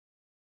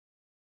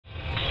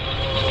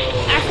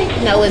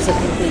No is a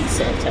complete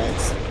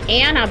sentence.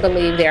 And I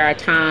believe there are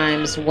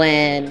times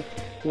when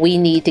we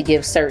need to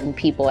give certain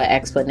people an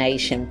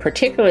explanation,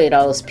 particularly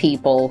those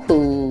people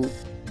who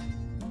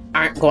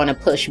aren't going to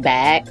push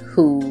back,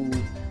 who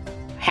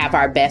have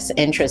our best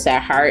interests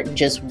at heart and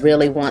just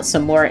really want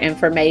some more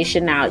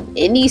information. Now,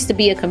 it needs to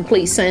be a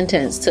complete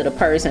sentence to the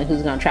person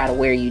who's going to try to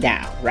wear you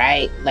down,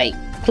 right? Like,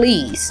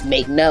 please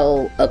make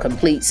no a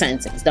complete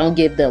sentence. Don't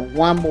give them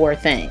one more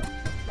thing.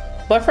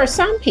 But for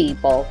some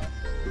people,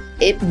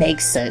 it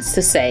makes sense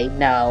to say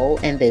no,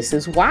 and this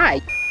is why.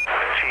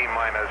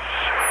 T-minus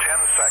 10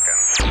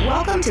 seconds.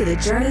 Welcome to the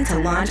Journey to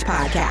Launch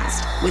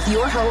podcast with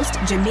your host,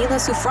 Jamila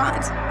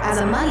Souffrant. As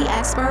a money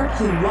expert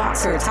who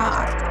walks her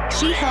talk,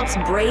 she helps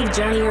brave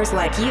journeyers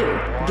like you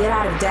get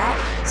out of debt,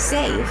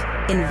 save,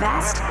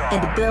 invest,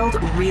 and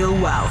build real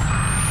wealth.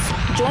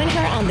 Join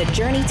her on the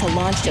journey to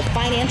launch to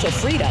financial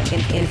freedom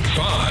in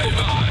 5,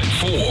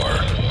 4,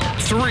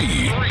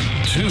 3,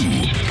 2,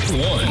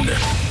 1.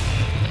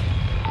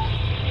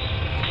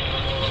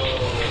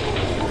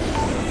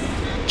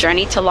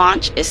 Journey to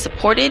Launch is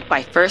supported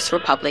by First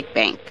Republic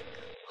Bank.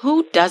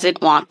 Who doesn't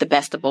want the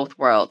best of both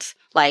worlds?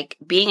 Like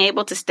being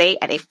able to stay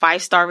at a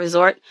 5-star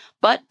resort,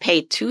 but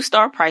pay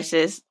 2-star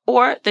prices,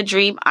 or the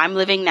dream I'm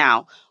living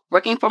now,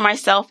 working for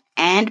myself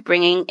and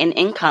bringing an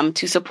income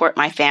to support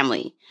my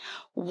family.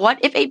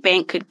 What if a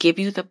bank could give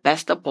you the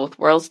best of both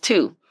worlds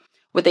too?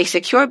 With a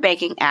secure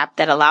banking app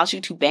that allows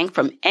you to bank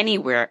from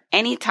anywhere,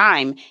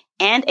 anytime,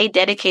 and a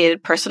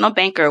dedicated personal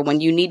banker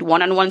when you need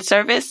one-on-one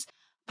service,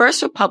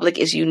 First Republic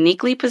is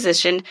uniquely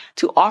positioned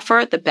to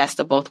offer the best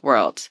of both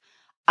worlds.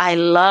 I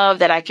love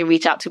that I can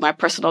reach out to my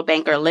personal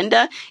banker,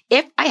 Linda,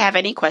 if I have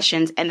any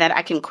questions, and that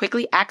I can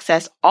quickly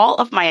access all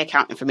of my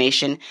account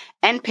information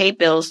and pay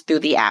bills through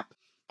the app.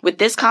 With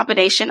this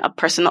combination of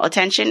personal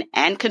attention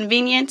and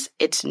convenience,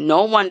 it's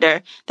no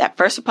wonder that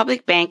First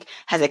Republic Bank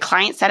has a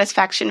client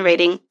satisfaction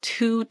rating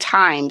 2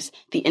 times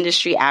the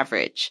industry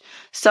average.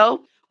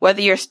 So,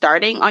 whether you're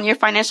starting on your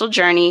financial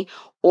journey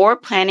or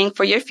planning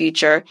for your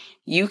future,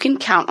 you can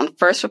count on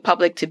First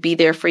Republic to be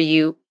there for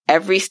you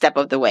every step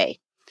of the way.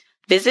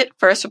 Visit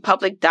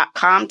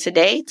firstrepublic.com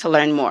today to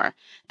learn more.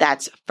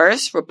 That's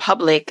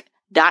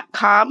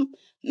firstrepublic.com,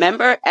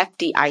 member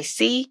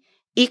FDIC,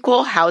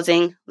 equal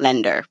housing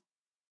lender.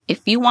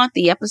 If you want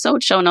the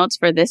episode show notes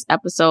for this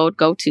episode,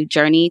 go to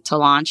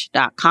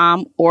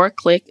journeytolaunch.com or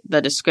click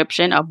the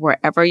description of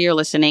wherever you're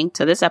listening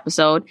to this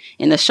episode.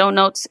 In the show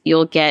notes,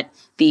 you'll get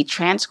the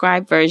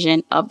transcribed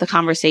version of the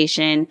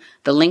conversation,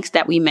 the links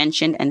that we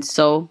mentioned, and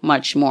so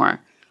much more.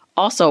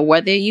 Also,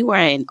 whether you are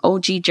an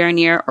OG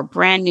journeyer or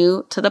brand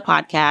new to the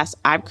podcast,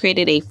 I've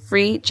created a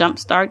free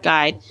jumpstart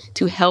guide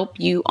to help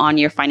you on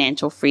your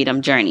financial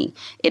freedom journey.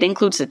 It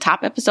includes the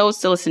top episodes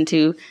to listen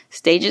to,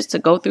 stages to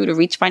go through to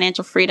reach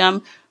financial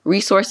freedom,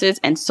 resources,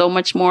 and so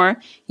much more.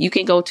 You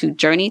can go to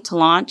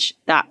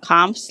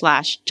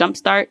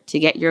journeytolaunch.com/jumpstart to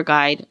get your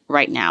guide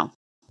right now.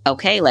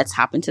 Okay, let's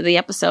hop into the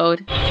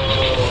episode.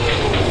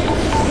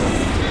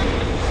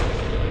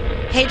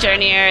 Hey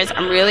journeyers,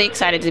 I'm really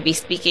excited to be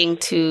speaking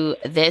to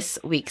this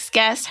week's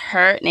guest.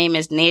 Her name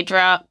is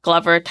Nedra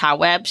Glover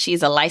Tawwab.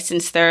 She's a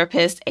licensed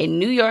therapist, a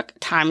New York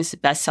Times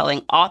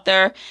bestselling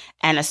author,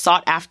 and a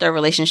sought-after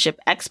relationship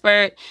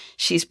expert.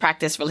 She's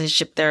practiced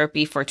relationship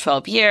therapy for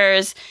 12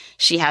 years.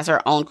 She has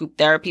her own group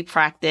therapy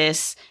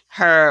practice.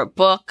 Her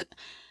book,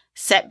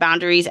 Set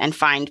Boundaries and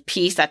Find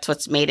Peace, that's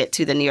what's made it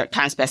to the New York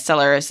Times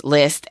bestsellers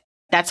list.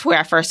 That's where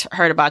I first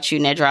heard about you,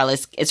 Nedra,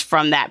 is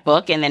from that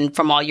book and then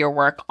from all your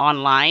work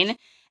online.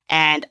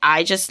 And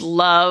I just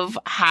love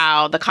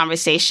how the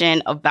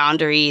conversation of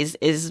boundaries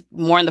is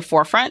more in the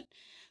forefront,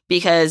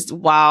 because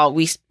while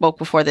we spoke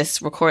before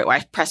this record,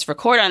 I pressed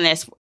record on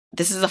this,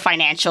 this is a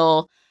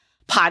financial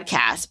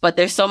podcast, but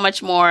there's so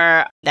much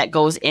more that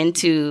goes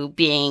into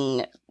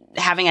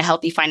having a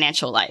healthy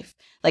financial life.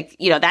 Like,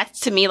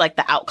 that's to me like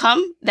the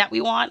outcome that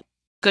we want,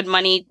 good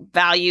money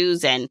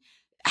values and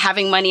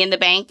having money in the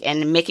bank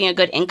and making a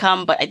good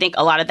income. But I think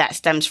a lot of that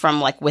stems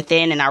from like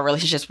within and our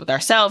relationships with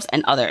ourselves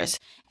and others.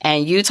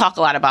 And you talk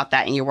a lot about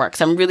that in your work.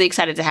 So I'm really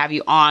excited to have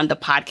you on the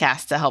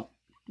podcast to help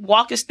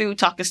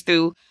talk us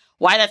through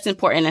why that's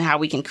important and how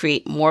we can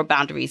create more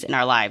boundaries in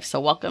our lives. So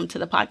welcome to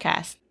the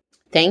podcast.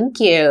 Thank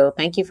you.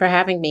 Thank you for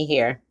having me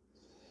here.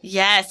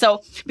 Yeah.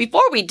 So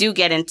before we do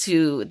get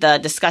into the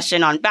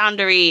discussion on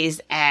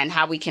boundaries and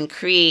how we can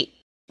create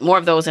more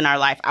of those in our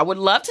life, I would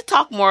love to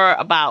talk more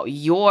about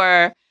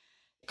your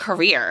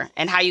career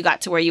and how you got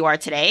to where you are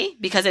today.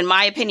 Because in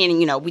my opinion,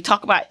 we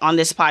talk about on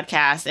this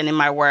podcast and in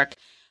my work,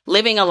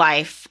 living a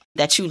life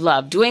that you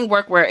love, doing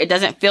work where it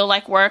doesn't feel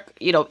like work,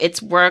 it's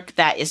work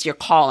that is your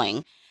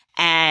calling.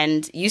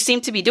 And you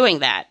seem to be doing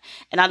that.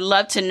 And I'd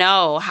love to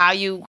know how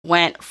you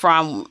went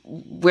from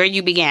where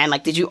you began.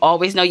 Like, did you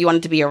always know you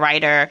wanted to be a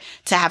writer,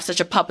 to have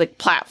such a public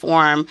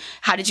platform?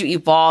 How did you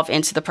evolve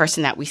into the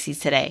person that we see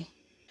today?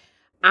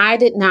 I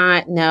did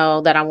not know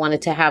that I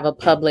wanted to have a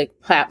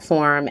public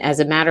platform. As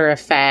a matter of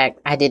fact,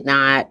 I did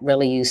not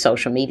really use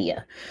social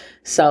media.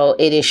 So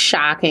it is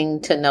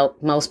shocking to know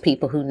most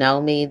people who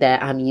know me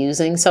that I'm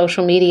using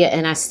social media,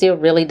 and I still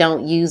really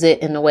don't use it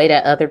in the way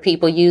that other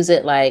people use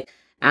it. Like,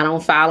 I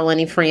don't follow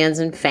any friends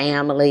and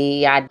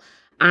family. I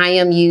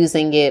am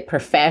using it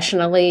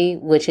professionally,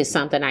 which is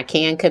something I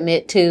can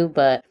commit to,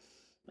 but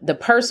the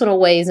personal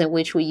ways in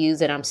which we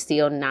use it, I'm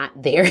still not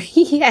there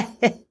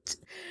yet.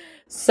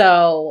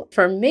 So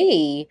for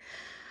me,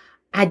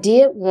 I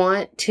did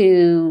want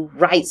to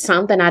write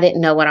something. I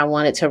didn't know what I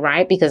wanted to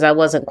write because I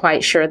wasn't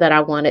quite sure that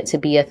I wanted to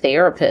be a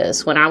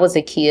therapist. When I was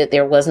a kid,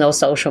 there was no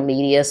social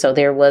media, so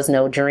there was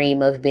no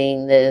dream of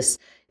being this,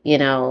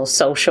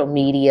 social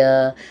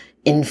media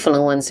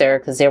influencer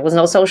because there was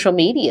no social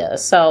media.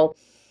 So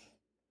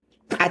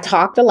I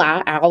talked a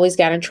lot. I always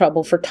got in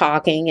trouble for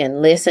talking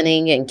and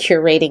listening and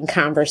curating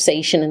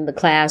conversation in the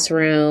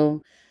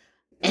classroom.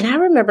 And I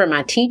remember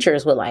my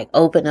teachers would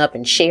open up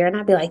and share, and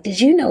I'd be like, did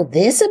you know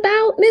this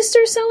about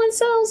Mr.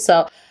 So-and-so?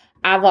 So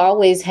I've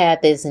always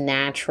had this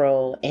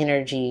natural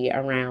energy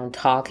around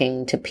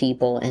talking to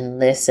people and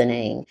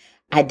listening.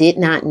 I did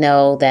not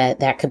know that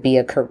that could be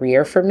a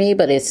career for me,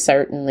 but it's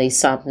certainly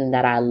something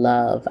that I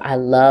love. I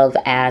love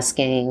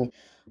asking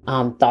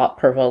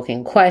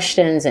thought-provoking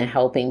questions and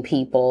helping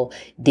people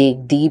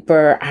dig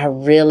deeper. I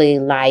really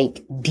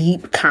like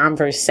deep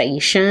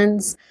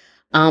conversations.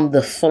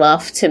 The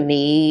fluff to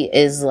me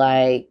is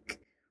like,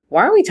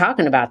 why are we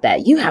talking about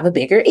that? You have a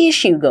bigger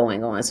issue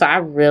going on. So I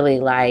really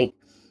like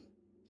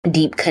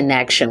deep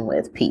connection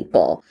with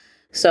people.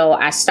 So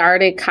I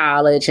started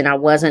college and I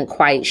wasn't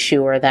quite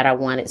sure that I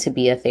wanted to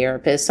be a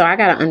therapist. So I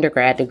got an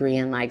undergrad degree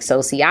in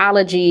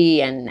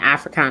sociology and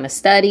Africana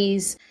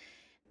studies.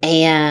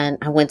 And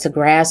I went to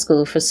grad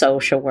school for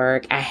social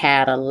work. I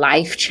had a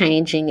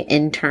life-changing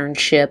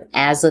internship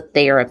as a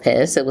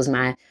therapist. It was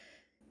my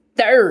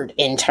third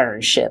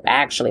internship.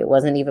 Actually, it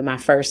wasn't even my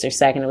first or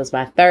second. It was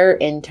my third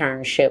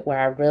internship where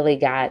I really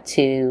got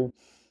to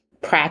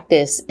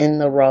practice in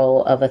the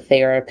role of a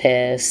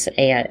therapist.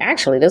 And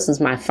actually, this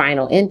was my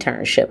final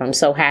internship. I'm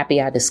so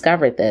happy I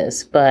discovered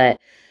this.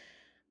 But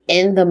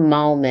in the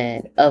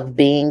moment of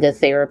being a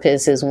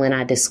therapist is when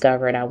I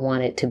discovered I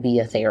wanted to be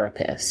a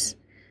therapist.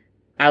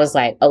 I was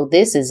like, oh,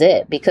 this is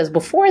it. Because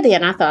before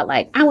then, I thought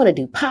I want to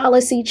do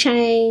policy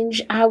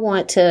change. I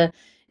want to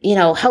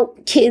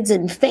help kids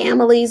and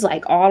families,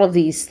 all of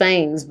these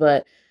things.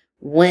 But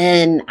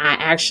when I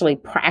actually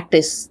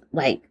practiced,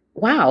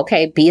 wow,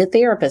 okay, be a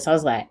therapist, I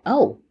was like,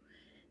 oh,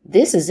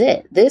 this is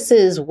it. This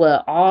is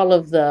what all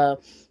of the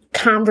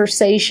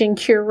conversation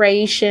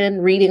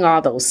curation, reading all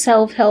those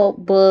self-help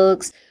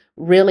books,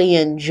 really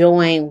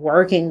enjoying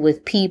working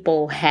with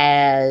people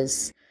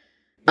has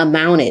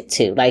amounted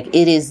to.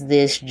 It is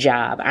this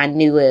job. I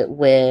knew it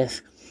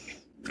with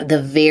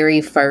the very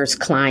first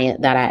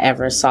client that I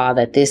ever saw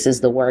that this is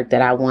the work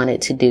that I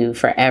wanted to do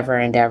forever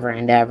and ever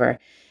and ever.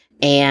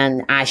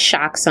 And I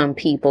shock some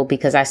people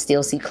because I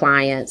still see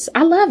clients.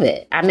 I love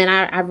it. I mean,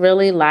 I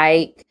really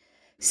like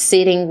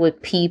sitting with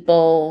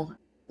people,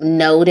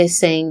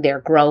 noticing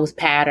their growth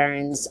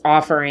patterns,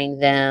 offering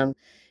them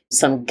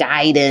some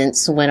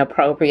guidance when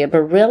appropriate,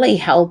 but really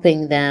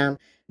helping them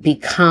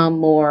become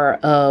more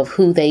of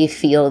who they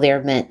feel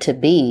they're meant to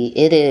be.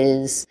 It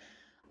is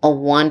a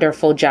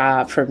wonderful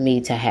job for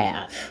me to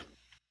have.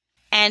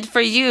 And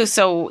for you,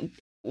 so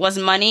was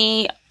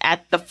money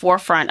at the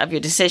forefront of your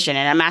decision?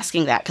 And I'm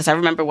asking that because I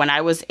remember when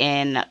I was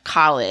in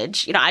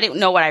college, I didn't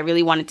know what I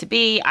really wanted to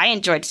be. I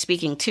enjoyed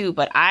speaking too,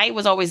 but I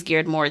was always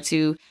geared more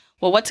to,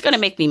 well, what's going to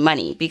make me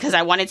money? Because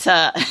I wanted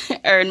to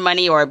earn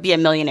money or be a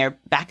millionaire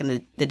back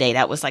in the day.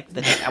 That was the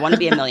thing. I want to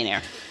be a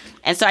millionaire.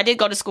 And so I did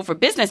go to school for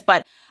business,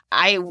 but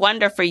I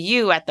wonder for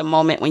you at the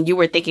moment when you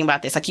were thinking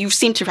about this, you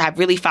seem to have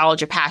really followed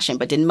your passion,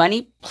 but did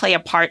money play a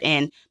part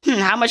in,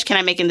 how much can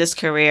I make in this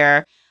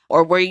career?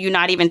 Or were you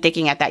not even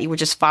thinking at that? You were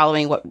just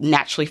following what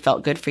naturally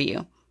felt good for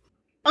you?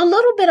 A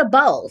little bit of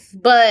both,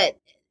 but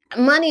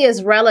money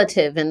is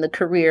relative in the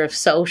career of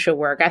social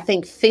work. I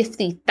think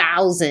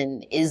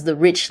 50,000 is the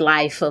rich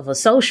life of a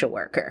social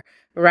worker,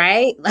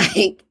 right?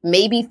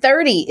 Maybe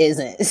 30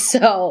 isn't.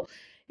 So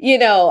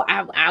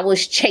I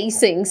was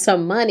chasing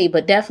some money,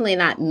 but definitely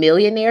not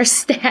millionaire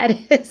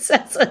status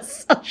as a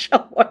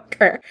social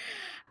worker.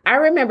 I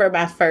remember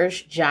my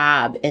first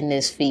job in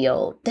this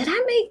field. Did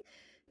I make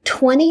I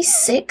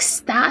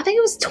think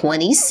it was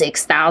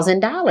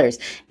 $26,000.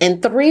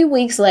 And 3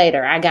 weeks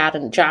later, I got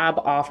a job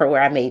offer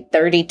where I made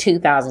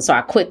 $32,000. So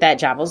I quit that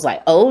job. I was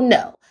like, oh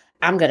no,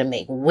 I'm going to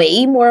make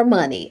way more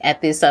money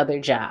at this other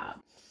job.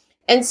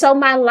 And so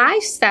my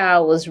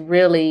lifestyle was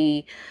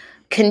really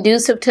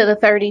conducive to the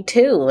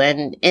 32.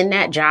 And in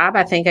that job,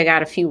 I think I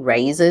got a few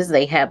raises.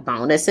 They had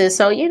bonuses.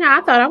 So,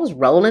 I thought I was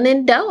rolling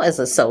in dough as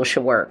a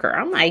social worker.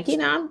 I'm like,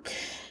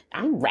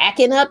 I'm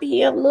racking up a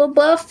little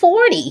above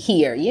 40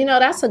 here.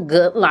 That's a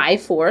good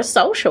life for a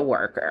social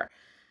worker.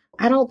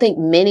 I don't think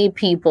many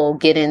people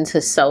get into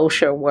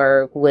social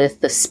work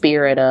with the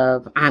spirit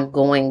of, I'm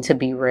going to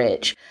be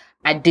rich.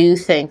 I do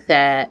think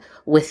that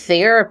with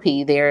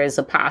therapy, there is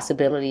a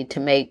possibility to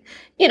make,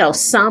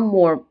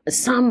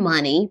 some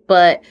money,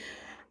 but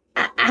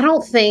I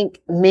don't think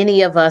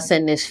many of us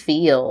in this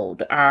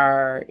field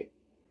are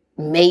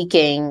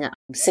making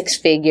 6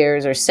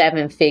 figures or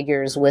 7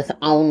 figures with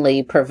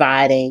only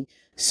providing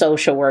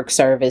social work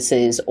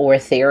services or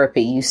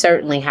therapy. You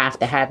certainly have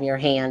to have your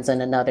hands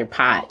in another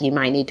pot. You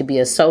might need to be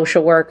a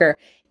social worker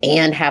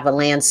and have a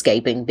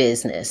landscaping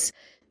business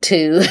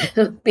to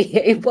be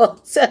able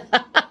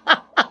to.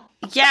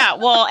 Yeah,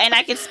 well, and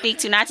I can speak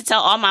to, not to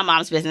tell all my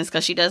mom's business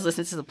because she does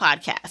listen to the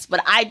podcast,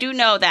 but I do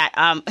know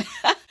that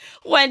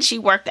when she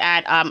worked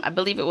at, I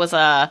believe it was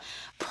a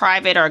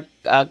private or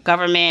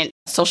government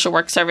social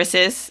work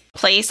services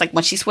place, like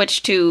when she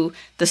switched to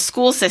the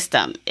school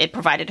system, it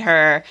provided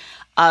her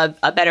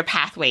a better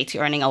pathway to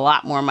earning a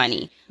lot more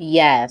money.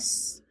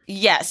 Yes.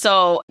 Yeah,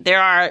 so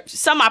there are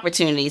some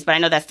opportunities, but I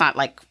know that's not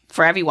like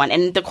for everyone.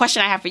 And the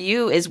question I have for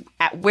you is,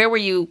 where were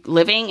you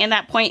living in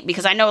that point?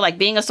 Because I know like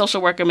being a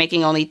social worker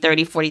making only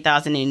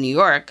 $30,000-$40,000 in New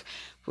York,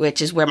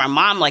 which is where my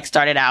mom like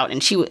started out,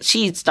 and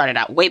she started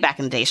out way back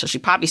in the day, so she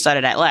probably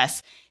started at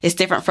less. It's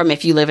different from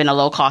if you live in a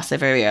low cost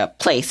of area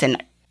place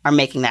and are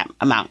making that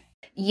amount.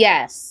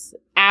 Yes,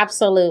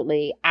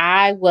 absolutely.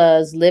 I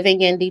was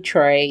living in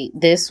Detroit.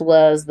 This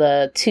was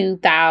the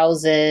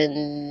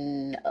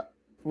 2000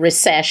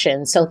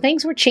 recession, so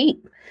things were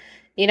cheap.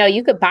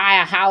 You could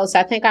buy a house.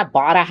 I think I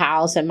bought a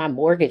house and my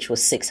mortgage was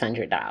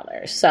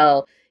 $600.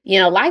 So,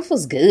 life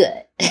was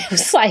good. It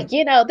was like,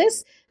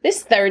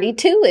 this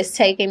 32 is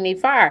taking me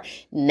far.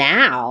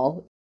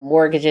 Now,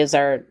 mortgages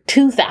are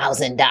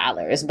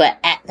 $2,000. But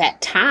at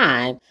that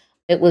time,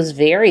 it was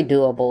very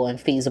doable and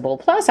feasible.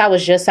 Plus, I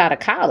was just out of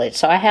college,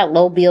 so I had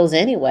low bills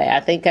anyway. I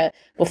think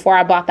before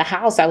I bought the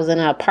house, I was in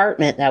an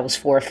apartment that was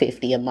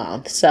 $450 a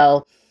month.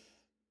 So,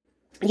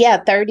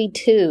 yeah,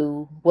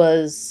 32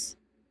 was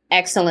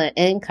excellent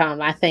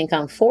income. I think,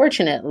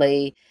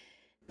 unfortunately,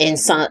 in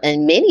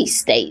many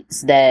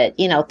states that,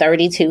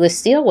 32 is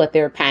still what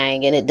they're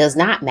paying, and it does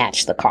not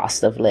match the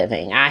cost of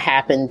living. I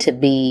happen to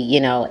be,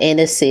 in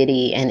a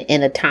city and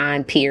in a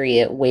time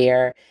period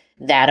where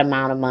that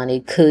amount of money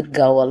could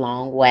go a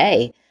long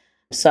way.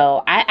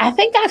 So I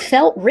think I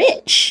felt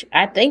rich.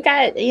 I think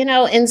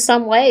in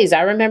some ways,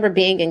 I remember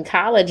being in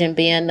college and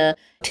being a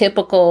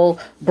typical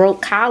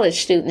broke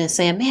college student and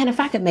saying, man, if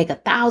I could make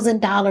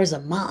 $1,000 a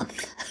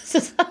month.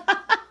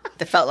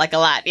 It felt like a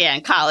lot. Yeah.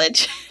 In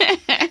college.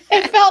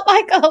 It felt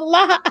like a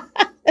lot.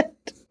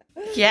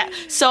 Yeah.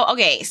 So,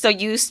 okay. So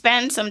you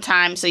spend some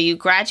time, so you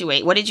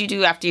graduate. What did you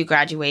do after you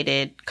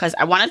graduated? Because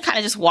I want to kind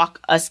of just walk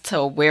us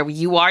to where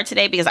you are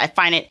today, because I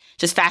find it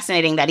just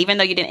fascinating that even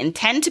though you didn't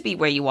intend to be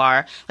where you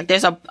are, like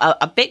there's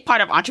a big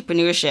part of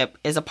entrepreneurship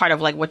is a part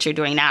of like what you're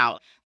doing now.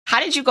 How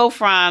did you go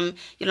from,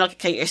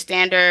 your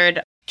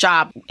standard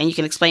job, and you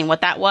can explain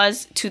what that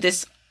was, to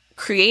this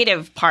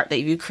creative part that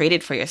you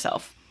created for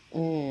yourself?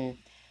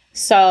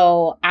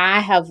 So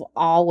I have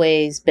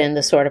always been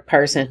the sort of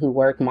person who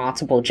worked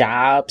multiple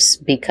jobs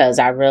because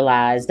I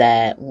realized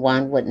that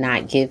one would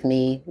not give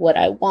me what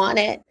I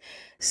wanted.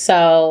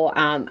 So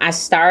I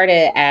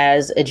started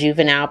as a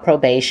juvenile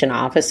probation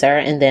officer,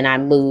 and then I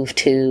moved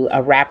to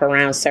a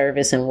wraparound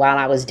service. And while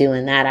I was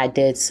doing that, I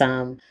did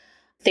some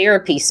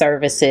therapy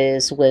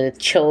services with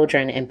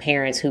children and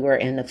parents who were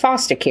in the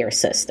foster care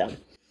system.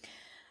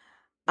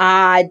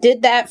 I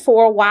did that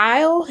for a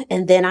while,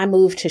 and then I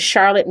moved to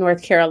Charlotte,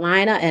 North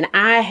Carolina, and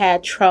I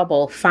had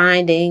trouble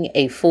finding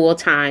a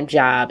full-time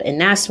job. And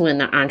that's when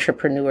the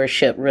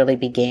entrepreneurship really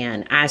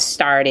began. I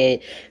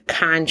started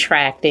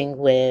contracting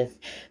with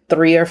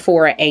 3 or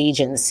 4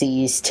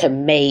 agencies to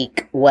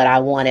make what I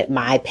wanted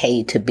my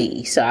pay to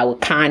be. So I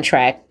would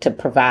contract to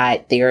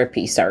provide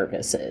therapy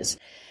services.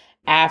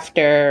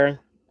 After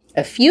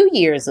a few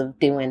years of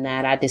doing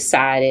that, I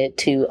decided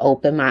to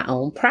open my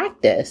own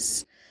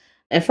practice.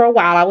 And for a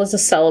while, I was a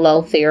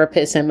solo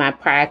therapist in my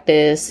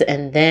practice.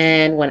 And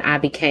then when I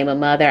became a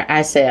mother,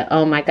 I said,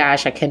 oh my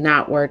gosh, I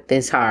cannot work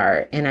this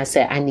hard. And I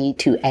said, I need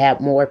to add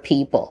more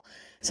people.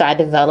 So I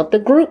developed a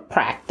group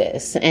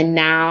practice. And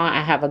now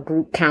I have a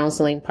group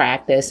counseling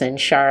practice in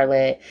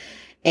Charlotte.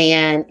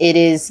 And it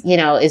is,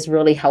 is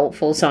really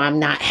helpful. So I'm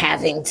not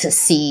having to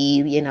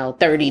see,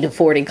 30 to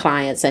 40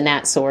 clients and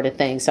that sort of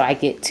thing. So I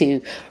get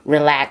to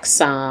relax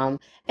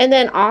some. And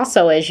then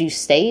also, as you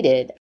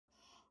stated,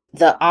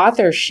 the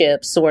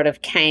authorship sort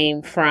of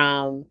came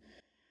from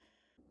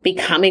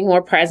becoming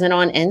more present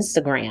on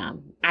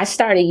Instagram. I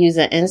started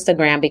using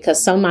Instagram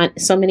because so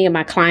many of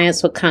my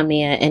clients would come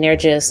in and they're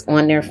just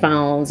on their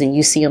phones and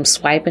you see them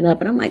swiping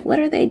up and I'm like, what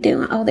are they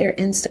doing? Oh, they're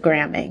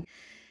Instagramming.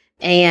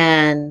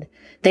 And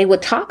they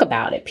would talk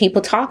about it.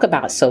 People talk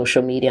about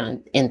social media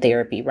in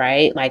therapy,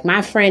 right? Like,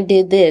 my friend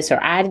did this,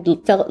 or I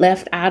felt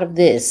left out of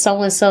this.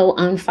 So-and-so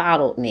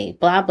unfollowed me,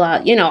 blah,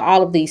 blah,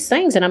 all of these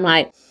things. And I'm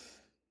like,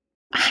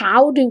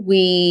 how do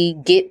we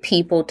get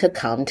people to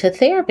come to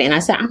therapy? And I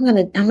said, I'm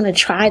going to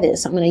try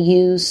this. I'm going to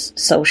use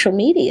social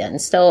media.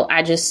 And so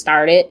I just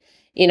started,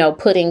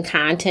 putting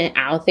content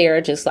out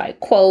there, just like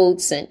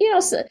quotes and,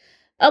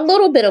 a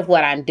little bit of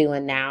what I'm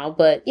doing now,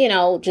 but,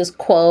 just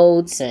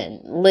quotes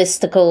and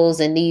listicles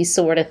and these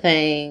sort of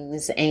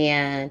things.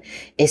 And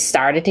it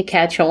started to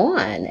catch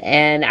on.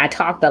 And I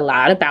talked a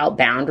lot about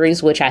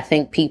boundaries, which I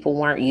think people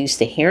weren't used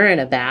to hearing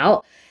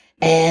about.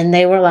 And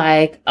they were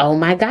like, oh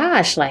my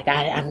gosh, like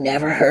I've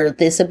never heard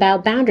this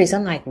about boundaries.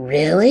 I'm like,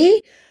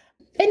 really?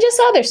 And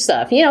just other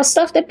stuff,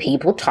 stuff that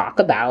people talk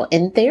about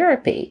in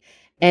therapy.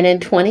 And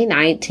in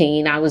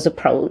 2019, I was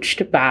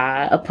approached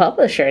by a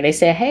publisher. They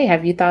said, hey,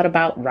 have you thought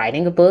about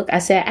writing a book? I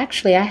said,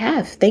 actually, I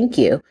have. Thank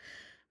you.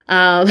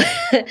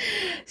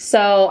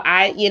 So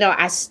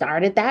I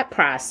started that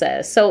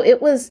process. So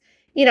it was,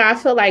 I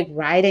feel like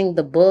writing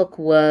the book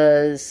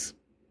was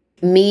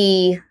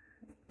me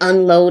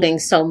unloading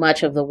so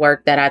much of the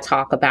work that I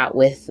talk about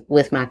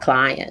with my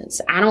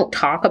clients. I don't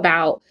talk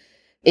about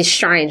It's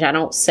strange. I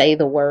don't say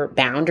the word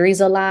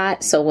boundaries a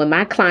lot. So when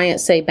my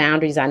clients say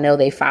boundaries, I know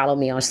they follow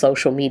me on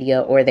social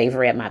media or they've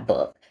read my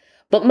book.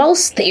 But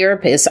most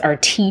therapists are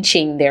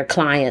teaching their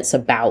clients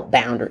about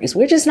boundaries.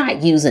 We're just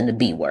not using the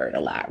B word a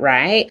lot,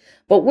 right?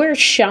 But we're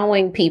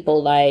showing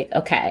people like,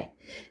 okay,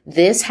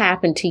 this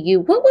happened to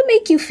you. What would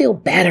make you feel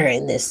better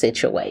in this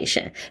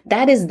situation?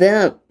 That is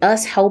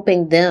us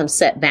helping them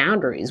set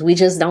boundaries. We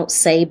just don't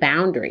say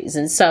boundaries.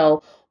 And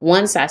so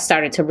once I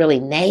started to really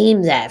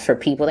name that for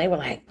people, they were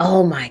like,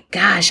 oh my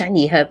gosh, I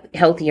need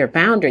healthier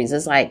boundaries.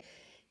 It's like,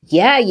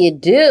 yeah, you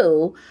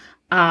do.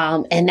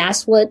 And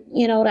that's what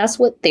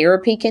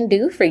therapy can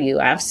do for you.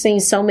 I've seen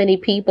so many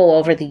people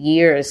over the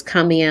years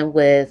come in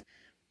with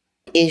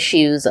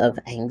issues of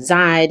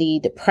anxiety,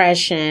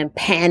 depression,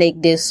 panic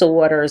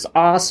disorders,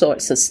 all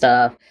sorts of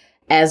stuff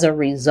as a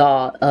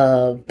result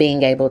of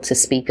being able to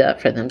speak up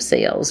for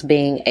themselves,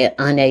 being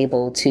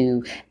unable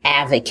to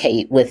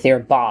advocate with their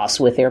boss,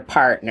 with their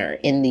partner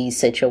in these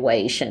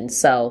situations.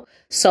 So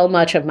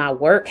much of my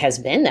work has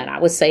been that. I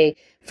would say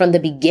from the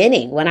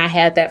beginning, when I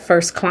had that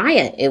first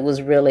client, it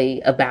was really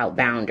about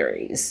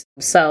boundaries.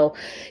 So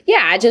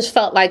yeah, I just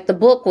felt like the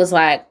book was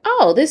like,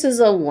 oh, this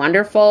is a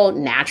wonderful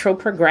natural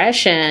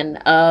progression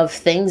of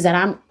things that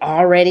I'm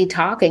already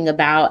talking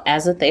about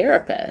as a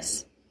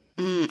therapist.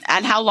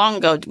 And how long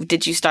ago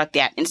did you start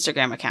that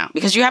Instagram account?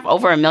 Because you have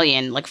over 1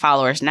 million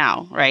followers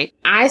now, right?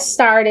 I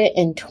started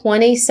in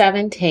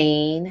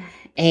 2017.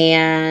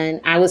 And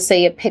I would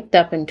say it picked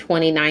up in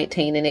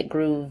 2019 and it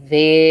grew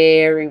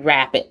very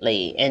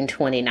rapidly in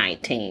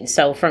 2019.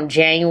 So from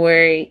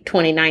January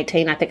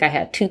 2019, I think I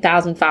had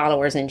 2,000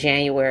 followers in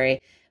January.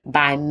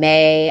 By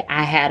May,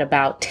 I had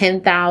about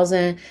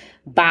 10,000.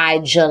 By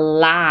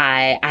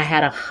July, I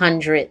had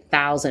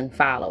 100,000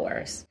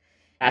 followers.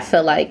 I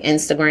feel like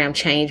Instagram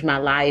changed my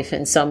life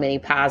in so many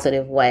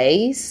positive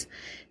ways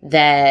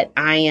that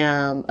I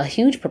am a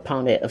huge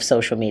proponent of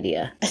social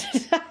media.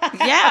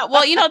 Yeah.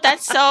 Well,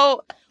 that's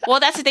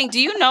the thing. Do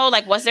you know,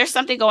 was there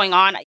something going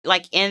on,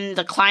 in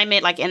the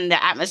climate, in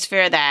the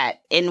atmosphere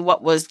that in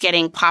what was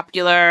getting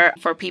popular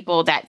for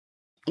people that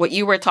what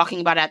you were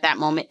talking about at that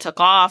moment took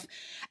off?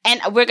 And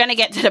we're going to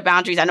get to the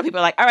boundaries. I know people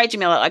are like, all right,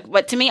 Jamila,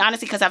 but to me,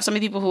 honestly, because I have so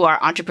many people who are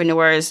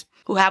entrepreneurs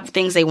who have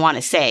things they want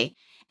to say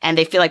and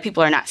they feel like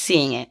people are not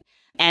seeing it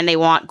and they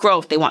want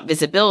growth. They want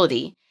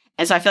visibility.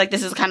 And so I feel like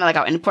this is kind of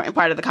an important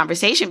part of the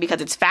conversation because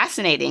it's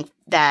fascinating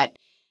that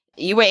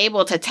you were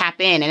able to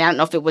tap in. And I don't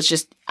know if it was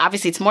just,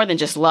 obviously it's more than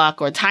just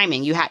luck or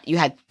timing. You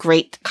had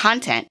great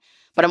content,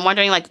 but I'm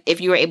wondering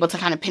if you were able to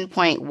kind of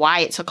pinpoint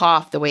why it took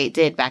off the way it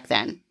did back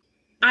then.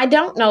 I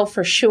don't know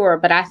for sure,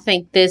 but I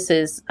think this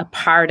is a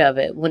part of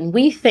it. When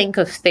we think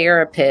of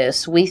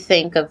therapists, we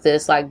think of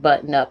this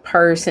buttoned up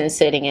person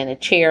sitting in a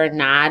chair,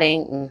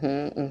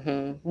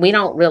 nodding. We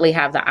don't really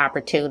have the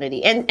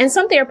opportunity. And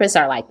some therapists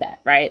are like that,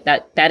 right?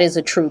 That is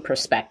a true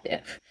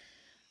perspective.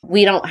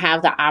 We don't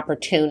have the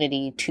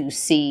opportunity to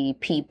see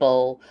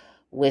people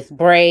with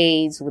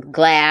braids, with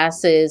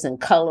glasses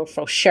and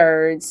colorful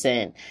shirts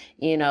and,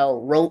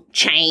 rope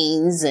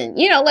chains and,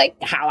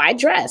 how I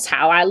dress,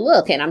 how I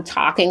look. And I'm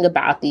talking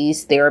about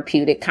these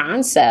therapeutic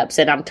concepts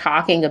and I'm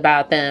talking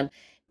about them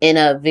in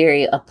a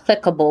very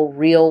applicable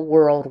real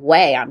world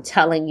way. I'm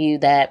telling you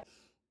that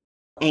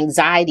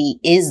anxiety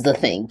is the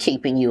thing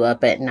keeping you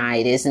up at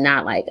night. It's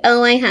not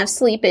oh, I have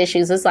sleep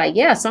issues. It's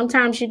yeah,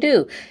 sometimes you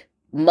do.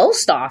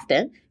 Most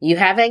often you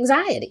have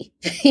anxiety.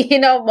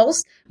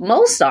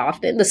 Most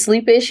often the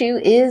sleep issue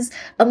is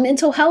a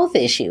mental health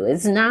issue.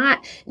 It's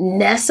not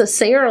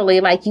necessarily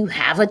you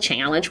have a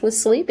challenge with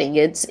sleeping.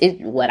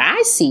 What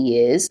I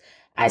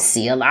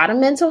see a lot of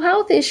mental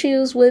health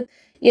issues with,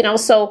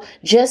 so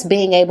just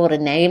being able to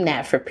name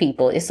that for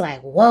people, it's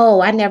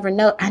whoa, I never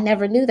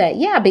knew that.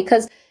 Yeah,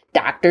 because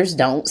doctors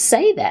don't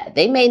say that.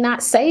 They may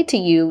not say to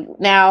you.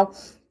 Now,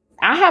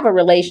 I have a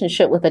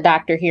relationship with a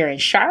doctor here in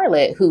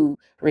Charlotte who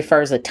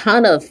refers a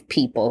ton of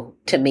people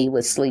to me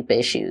with sleep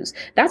issues.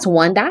 That's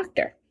one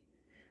doctor.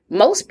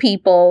 Most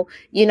people,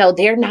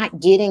 they're not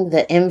getting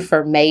the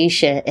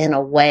information in a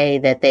way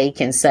that they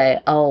can say,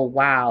 oh,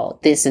 wow,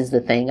 this is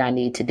the thing I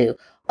need to do.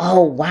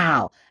 Oh,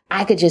 wow,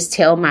 I could just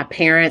tell my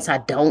parents I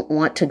don't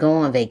want to go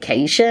on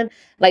vacation.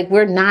 Like,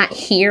 we're not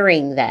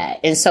hearing that.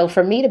 And so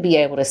for me to be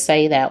able to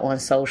say that on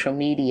social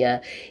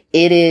media,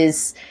 it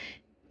is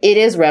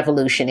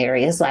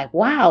revolutionary. It's like,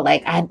 wow,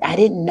 like I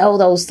didn't know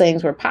those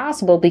things were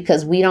possible,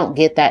 because we don't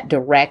get that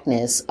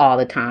directness all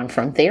the time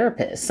from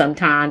therapists.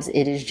 Sometimes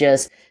it is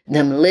just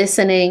them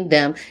listening,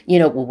 them,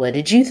 well, what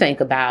did you think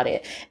about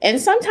it?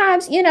 And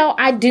sometimes,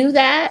 I do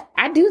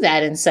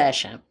that in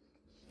session.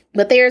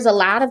 But there's a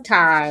lot of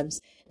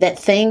times that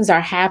things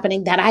are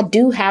happening that I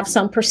do have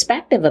some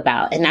perspective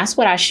about. And that's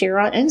what I share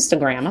on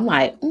Instagram. I'm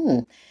like,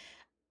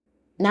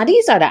 now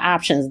these are the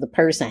options the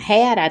person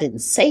had. I didn't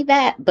say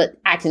that, but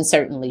I can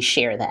certainly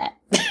share that.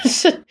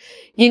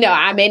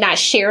 I may not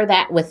share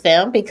that with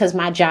them, because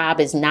my job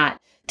is not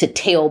to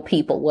tell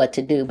people what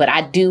to do, but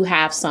I do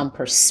have some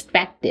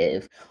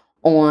perspective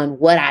on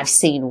what I've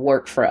seen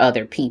work for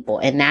other people.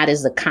 And that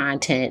is the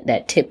content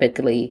that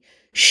typically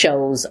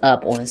shows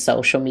up on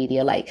social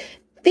media. Like,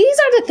 these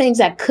are the things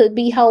that could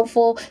be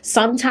helpful.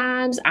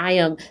 Sometimes I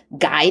am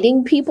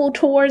guiding people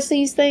towards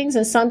these things,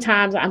 and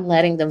sometimes I'm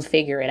letting them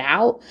figure it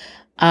out.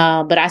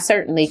 But I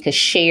certainly could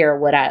share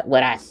what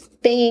I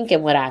think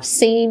and what I've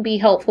seen be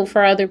helpful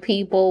for other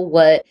people,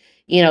 what,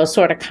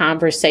 sort of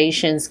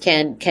conversations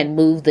can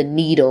move the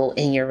needle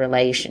in your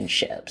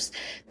relationships.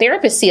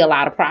 Therapists see a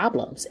lot of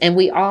problems, and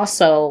we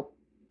also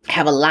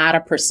have a lot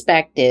of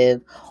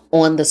perspective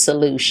on the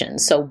solution.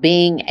 So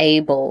being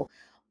able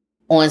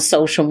on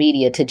social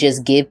media to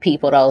just give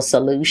people those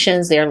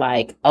solutions, they're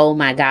like, oh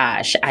my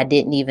gosh, I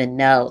didn't even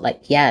know.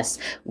 Like, yes,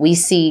 we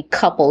see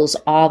couples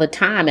all the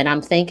time. And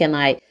I'm thinking,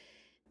 like,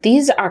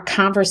 these are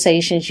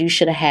conversations you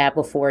should have had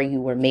before you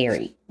were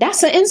married.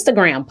 That's an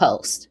Instagram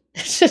post.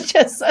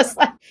 It's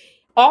like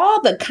all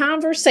the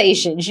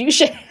conversations you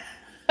should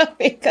have,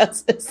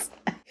 because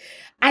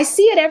I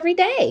see it every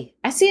day.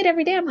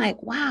 I'm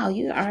like, wow,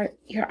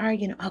 you're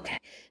arguing. Okay,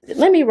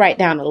 let me write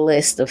down a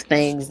list of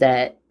things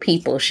that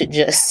people should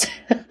just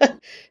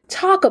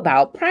talk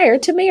about prior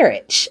to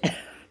marriage.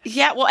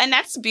 Yeah, well, and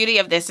that's the beauty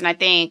of this. And I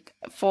think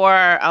for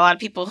a lot of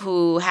people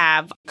who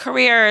have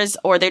careers,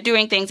 or they're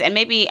doing things, and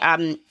maybe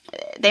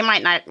they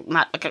might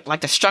not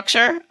like the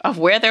structure of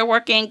where they're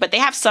working, but they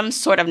have some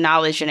sort of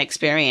knowledge and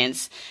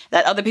experience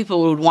that other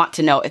people would want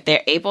to know, if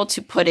they're able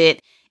to put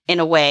it in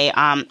a way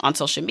on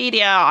social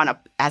media,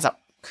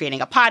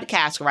 creating a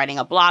podcast, writing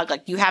a blog.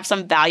 Like, you have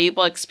some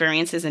valuable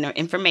experiences and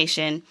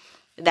information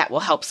that will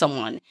help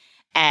someone.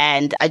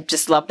 And I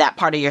just love that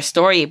part of your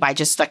story, by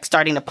just like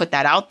starting to put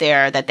that out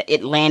there, that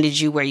it landed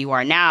you where you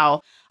are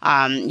now.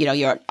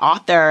 You're an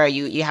author,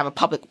 you have a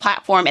public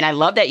platform. And I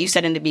love that you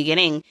said in the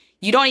beginning,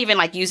 you don't even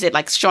like use it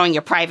like showing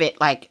your private,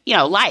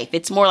 life.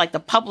 It's more like the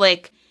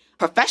public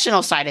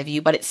professional side of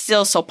you, but it's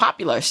still so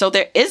popular. So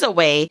there is a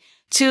way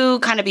to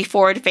kind of be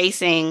forward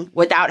facing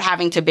without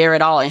having to bear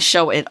it all and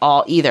show it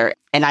all either.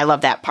 And I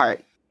love that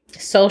part.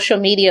 Social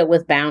media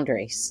with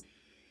boundaries.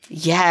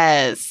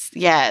 Yes.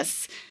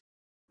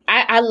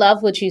 I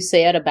love what you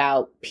said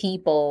about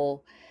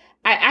people.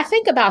 I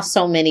think about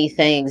so many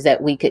things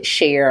that we could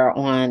share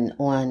on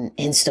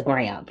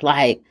Instagram.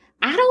 Like,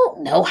 I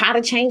don't know how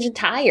to change a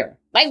tire.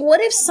 Like,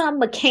 what if some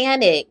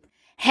mechanic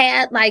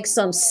had like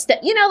some,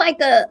 like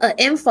a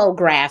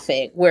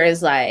infographic where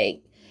it's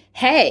like,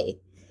 hey,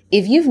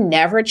 if you've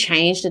never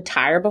changed a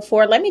tire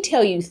before, let me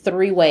tell you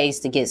 3 ways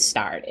to get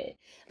started.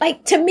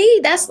 Like, to me,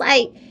 that's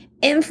like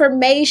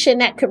information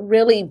that could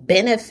really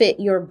benefit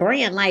your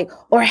brand. Like,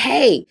 or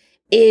hey,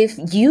 if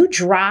you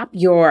drop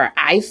your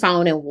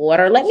iPhone in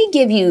water, let me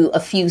give you a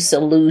few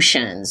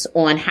solutions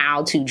on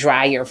how to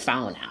dry your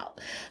phone out.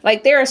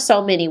 Like, there are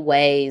so many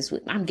ways.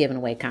 I'm giving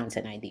away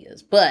content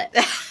ideas, but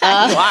you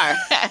are.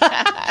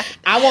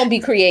 I won't be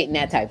creating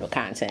that type of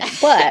content,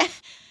 but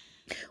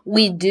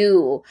we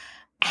do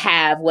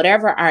have,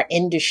 whatever our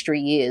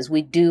industry is,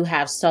 we do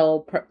have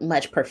so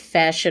much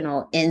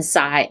professional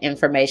inside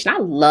information. I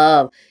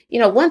love,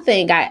 one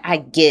thing I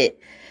get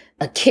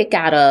a kick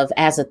out of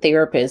as a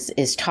therapist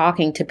is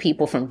talking to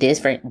people from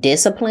different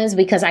disciplines,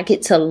 because I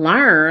get to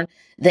learn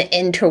the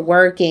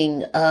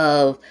interworking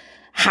of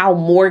how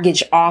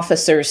mortgage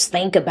officers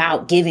think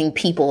about giving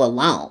people a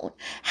loan,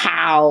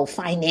 how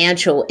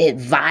financial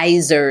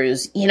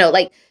advisors,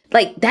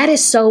 like that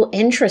is so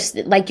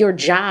interesting. Like, your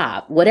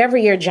job, whatever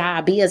your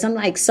job is. I'm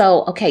like,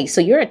 so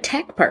you're a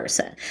tech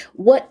person.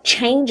 What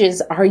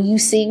changes are you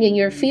seeing in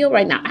your field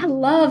right now? I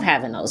love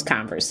having those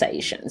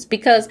conversations,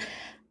 because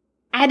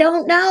I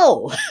don't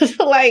know.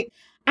 Like,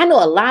 I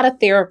know a lot of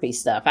therapy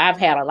stuff. I've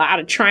had a lot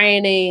of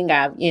training,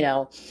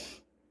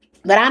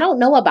 but I don't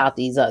know about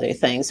these other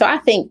things. So I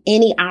think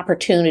any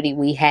opportunity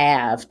we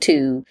have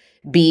to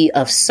be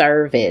of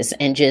service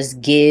and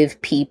just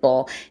give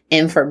people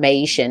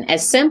information,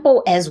 as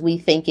simple as we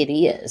think it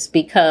is,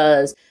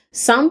 because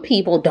some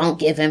people don't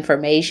give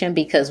information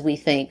because we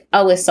think,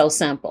 oh, it's so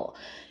simple.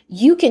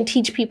 You can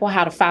teach people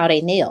how to file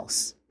their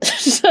nails.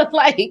 So,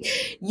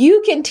 like,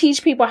 you can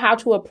teach people how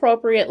to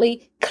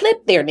appropriately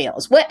clip their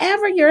nails,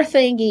 whatever your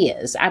thing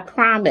is. I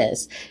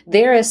promise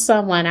there is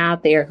someone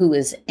out there who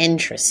is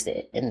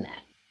interested in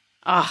that.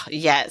 Oh,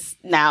 yes.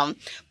 Now,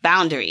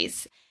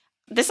 boundaries.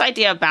 This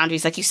idea of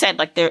boundaries, like you said,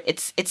 like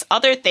it's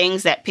other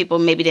things that people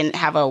maybe didn't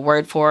have a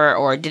word for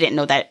or didn't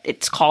know that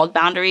it's called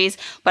boundaries.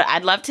 But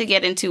I'd love to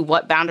get into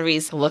what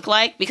boundaries look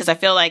like, because I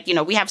feel like,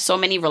 we have so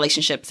many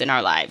relationships in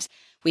our lives.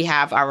 We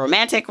have our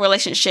romantic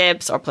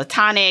relationships or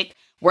platonic,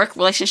 work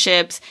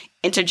relationships,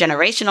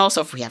 intergenerational.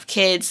 So if we have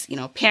kids,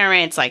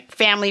 parents, like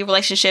family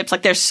relationships,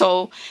 like there's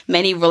so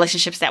many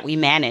relationships that we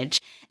manage.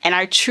 And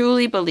I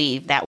truly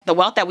believe that the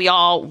wealth that we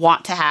all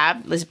want to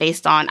have is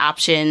based on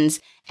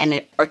options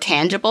and are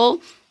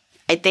tangible.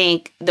 I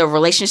think the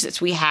relationships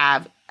we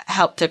have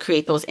help to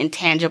create those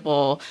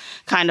intangible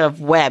kind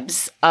of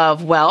webs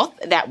of wealth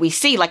that we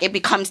see, like it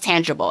becomes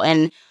tangible.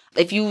 And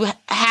if you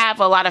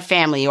have a lot of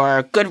family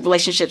or good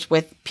relationships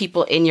with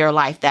people in your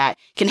life that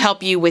can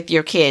help you with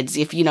your kids,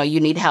 if you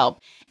need help,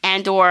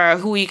 and or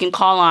who you can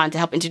call on to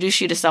help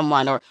introduce you to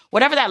someone, or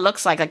whatever that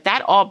looks like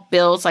that all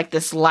builds like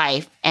this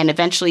life and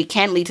eventually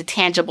can lead to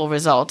tangible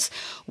results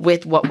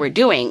with what we're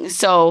doing.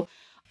 So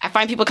I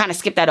find people kind of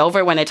skip that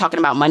over when they're talking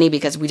about money,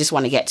 because we just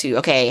want to get to,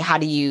 okay, how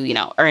do you,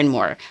 earn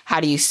more? How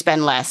do you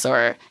spend less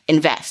or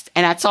invest?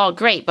 And that's all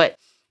great, but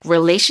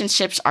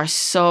relationships are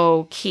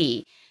so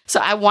key. So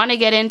I want to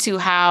get into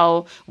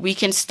how we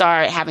can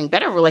start having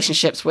better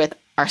relationships with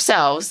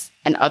ourselves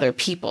and other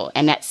people.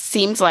 And that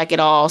seems like it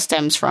all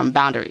stems from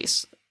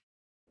boundaries.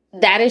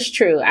 That is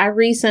true. I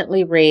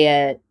recently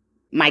read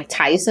Mike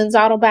Tyson's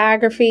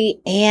autobiography,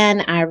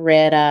 and I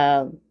read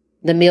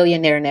The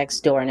Millionaire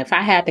Next Door. And if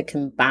I had to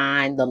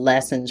combine the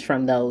lessons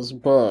from those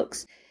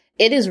books,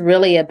 it is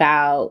really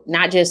about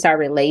not just our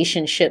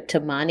relationship to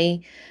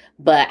money,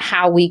 but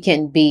how we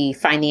can be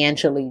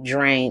financially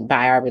drained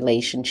by our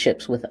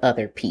relationships with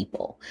other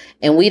people.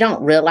 And we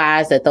don't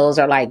realize that those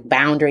are like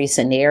boundary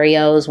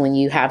scenarios when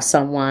you have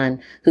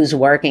someone who's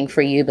working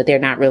for you, but they're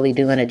not really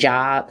doing a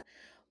job,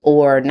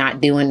 or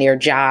not doing their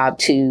job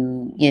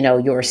to,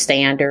 your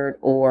standard,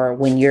 or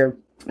when you're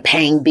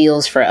paying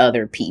bills for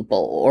other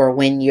people, or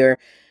when you're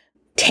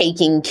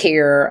taking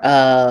care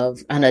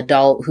of an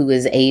adult who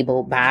is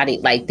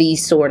able-bodied, like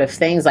these sort of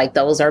things, like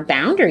those are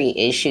boundary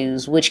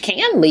issues, which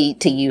can lead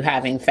to you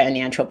having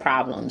financial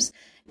problems.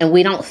 And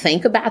we don't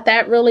think about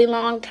that really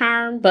long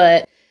term,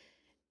 but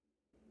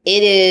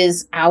it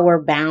is our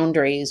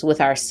boundaries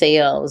with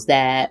ourselves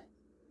that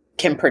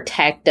can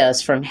protect us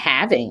from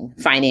having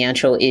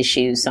financial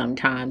issues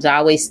sometimes. I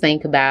always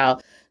think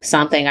about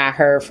something I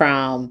heard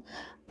from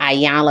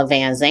Iyanla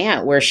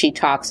Vanzant, where she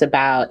talks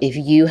about if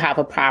you have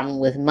a problem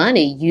with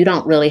money, you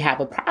don't really have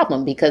a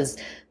problem, because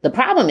the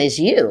problem is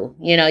you.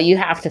 You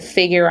have to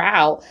figure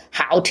out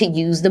how to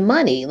use the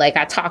money. Like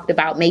I talked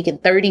about making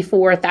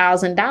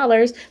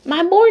 $34,000.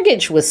 My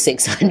mortgage was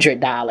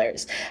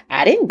 $600.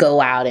 I didn't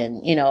go out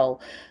and,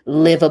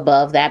 live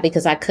above that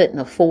because I couldn't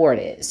afford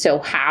it. So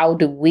how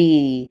do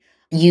we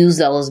use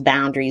those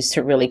boundaries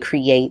to really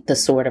create the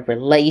sort of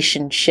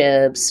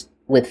relationships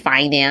with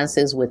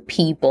finances, with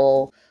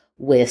people,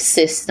 with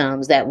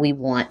systems that we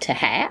want to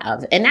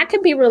have? And that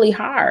can be really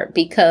hard,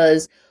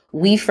 because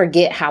we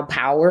forget how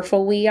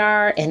powerful we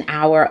are and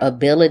our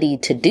ability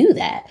to do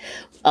that.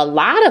 A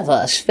lot of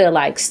us feel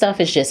like stuff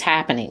is just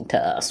happening to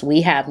us.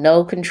 We have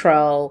no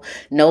control,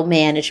 no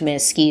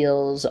management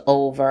skills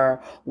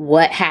over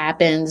what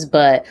happens,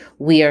 but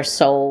we are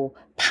so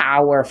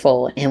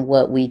powerful in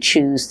what we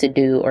choose to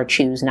do or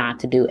choose not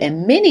to do.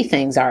 And many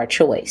things are a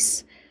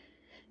choice.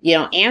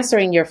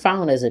 Answering your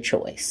phone is a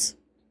choice.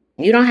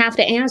 You don't have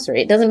to answer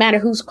it. It doesn't matter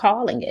who's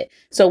calling it.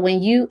 So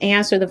when you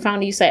answer the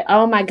phone, you say,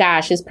 oh my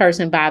gosh, this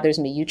person bothers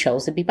me. You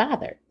chose to be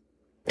bothered.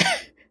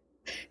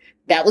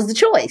 That was the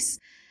choice.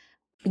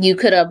 You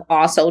could have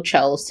also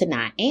chose to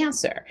not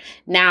answer.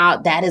 Now,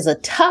 that is a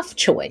tough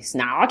choice.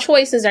 Now, all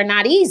choices are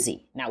not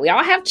easy. Now, we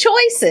all have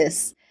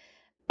choices.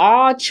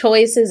 All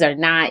choices are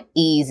not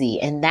easy.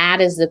 And that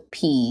is the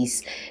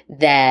piece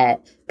that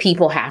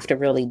people have to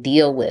really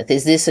deal with.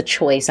 Is this a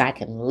choice I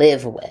can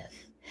live with?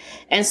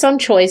 And some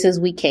choices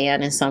we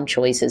can, and some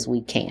choices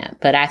we can't.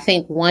 But I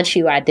think once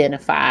you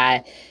identify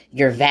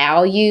your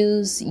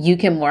values, you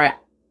can more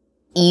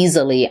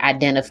easily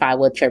identify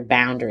what your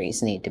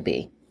boundaries need to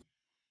be.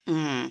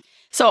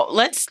 So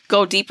let's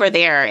go deeper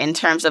there in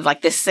terms of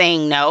like this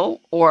saying no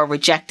or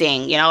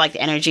rejecting, like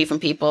the energy from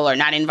people or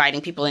not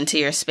inviting people into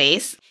your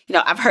space.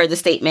 I've heard the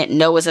statement,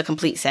 no is a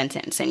complete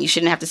sentence, and you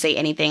shouldn't have to say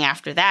anything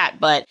after that.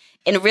 But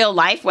in real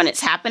life, when it's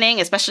happening,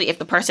 especially if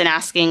the person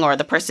asking or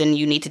the person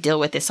you need to deal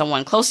with is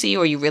someone close to you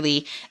or you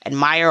really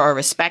admire or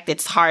respect,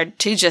 it's hard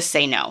to just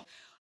say no.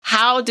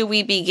 How do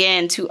we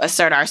begin to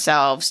assert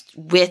ourselves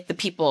with the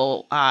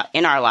people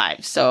in our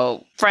lives?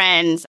 So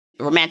friends,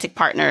 romantic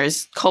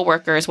partners,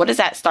 coworkers, what does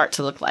that start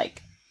to look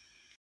like?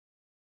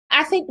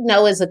 I think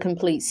no is a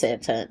complete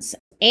sentence.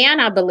 And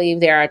I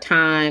believe there are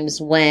times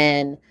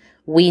when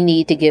we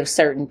need to give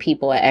certain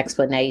people an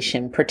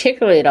explanation,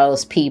 particularly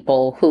those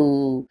people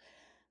who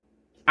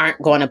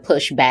aren't going to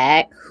push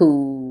back,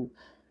 who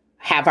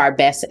have our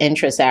best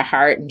interests at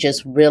heart and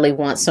just really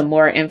want some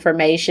more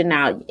information.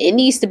 Now, it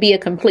needs to be a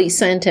complete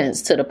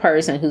sentence to the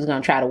person who's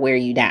going to try to wear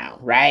you down,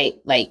 right?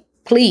 Like,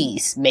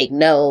 Please make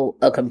no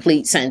a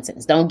complete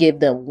sentence. Don't give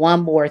them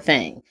one more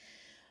thing.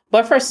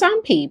 But for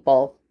some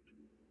people,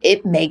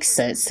 it makes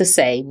sense to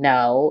say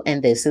no,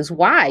 and this is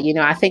why.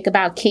 I think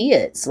about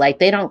kids, like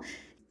they don't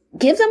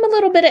give them a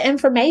little bit of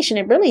information.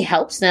 It really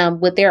helps them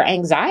with their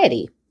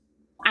anxiety.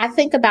 I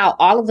think about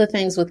all of the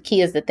things with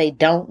kids that they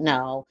don't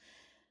know.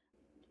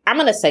 I'm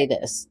going to say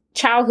this.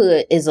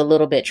 Childhood is a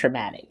little bit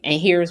traumatic,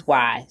 and here's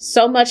why.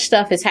 So much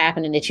stuff is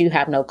happening that you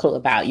have no clue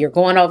about. You're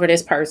going over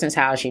this person's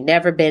house. You've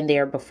never been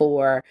there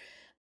before.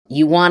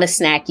 You want a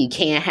snack. You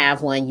can't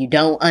have one. You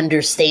don't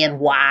understand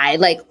why.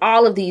 Like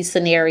all of these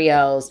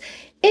scenarios,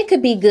 it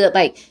could be good.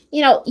 Like,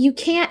 you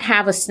can't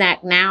have a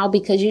snack now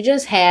because you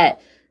just had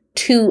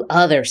 2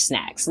 other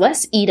snacks.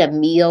 Let's eat a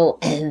meal,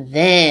 and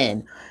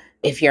then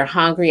if you're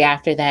hungry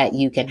after that,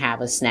 you can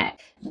have a snack.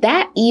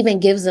 That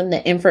even gives them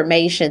the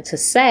information to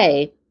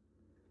say,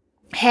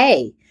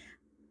 hey,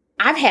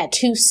 I've had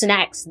 2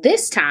 snacks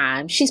this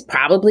time. She's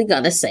probably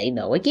going to say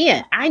no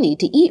again. I need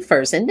to eat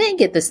first and then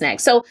get the snack.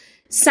 So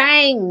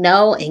saying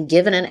no and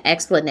giving an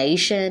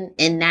explanation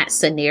in that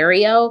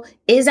scenario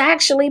is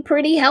actually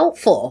pretty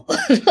helpful.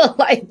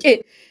 Like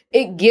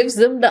it gives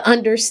them the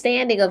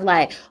understanding of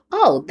like,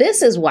 oh,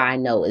 this is why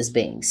no is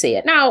being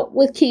said. Now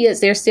with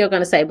kids, they're still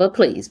going to say, but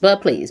please,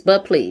 but please,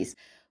 but please.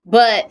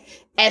 But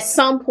at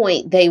some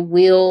point they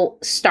will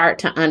start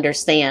to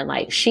understand,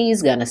 like,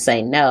 she's going to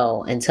say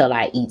no until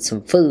I eat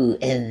some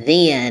food. And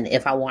then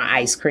if I want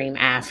ice cream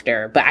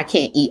after, but I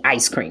can't eat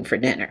ice cream for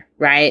dinner,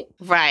 right?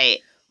 Right.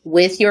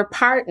 With your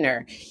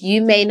partner,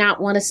 you may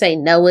not want to say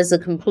no as a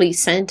complete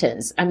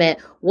sentence. I mean,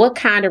 what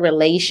kind of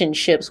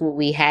relationships would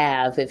we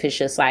have if it's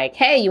just like,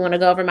 hey, you want to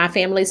go over to my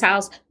family's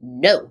house?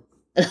 No.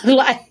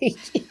 Like,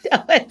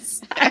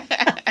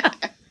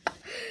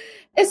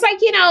 it's like,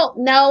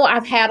 no,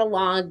 I've had a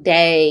long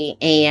day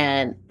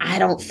and I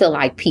don't feel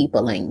like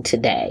peopling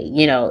today.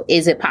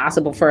 Is it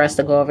possible for us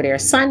to go over there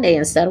Sunday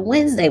instead of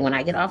Wednesday when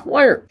I get off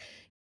work?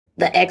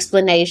 The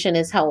explanation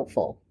is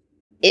helpful.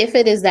 If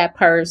it is that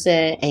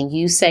person and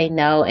you say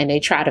no and they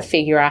try to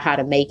figure out how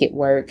to make it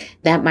work,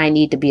 that might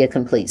need to be a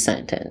complete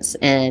sentence.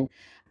 And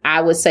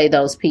I would say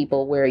those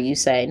people where you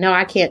say, no,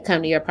 I can't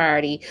come to your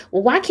party.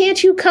 Well, why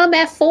can't you come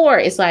at 4?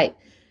 It's like,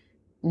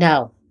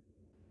 no,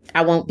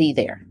 I won't be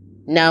there.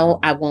 No,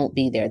 I won't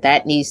be there.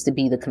 That needs to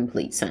be the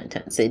complete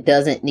sentence. It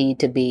doesn't need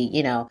to be,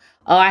 oh,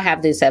 I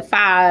have this at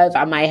 5.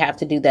 I might have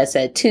to do this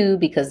at 2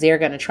 because they're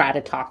going to try to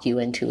talk you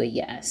into a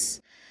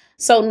yes.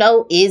 So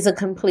no is a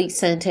complete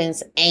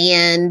sentence,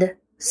 and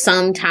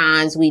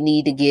sometimes we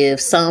need to give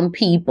some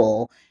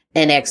people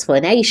an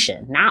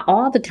explanation, not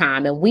all the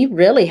time. And we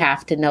really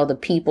have to know the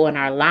people in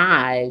our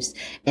lives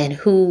and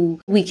who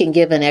we can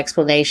give an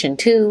explanation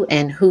to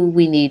and who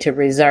we need to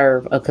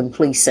reserve a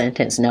complete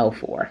sentence no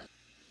for.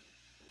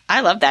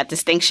 I love that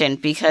distinction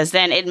because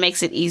then it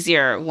makes it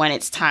easier when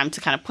it's time to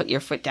kind of put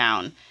your foot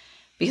down.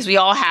 Because we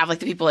all have like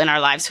the people in our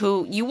lives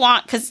who you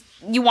want, because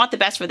you want the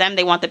best for them,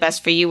 they want the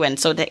best for you. And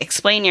so to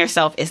explain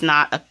yourself is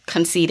not a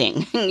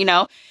conceding,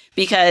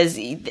 because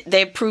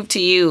they prove to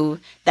you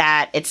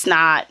that it's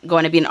not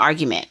going to be an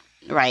argument,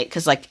 right?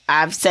 Because like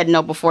I've said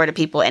no before to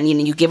people, and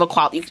you give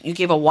you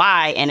give a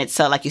why, and it's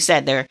like you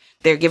said, they're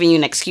giving you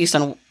an excuse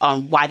on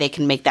why they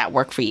can make that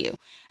work for you.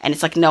 And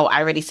it's like, no,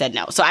 I already said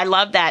no. So I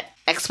love that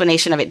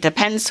explanation of it.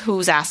 Depends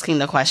who's asking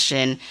the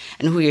question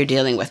and who you're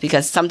dealing with,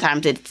 because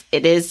sometimes it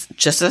is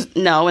just a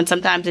no and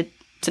sometimes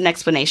it's an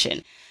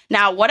explanation.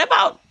 Now, what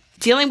about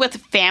dealing with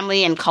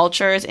family and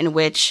cultures in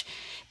which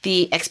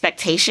the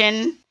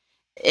expectation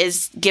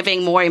is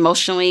giving more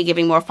emotionally,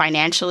 giving more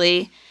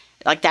financially?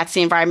 Like that's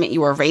the environment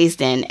you were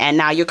raised in. And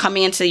now you're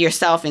coming into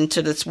yourself,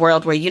 into this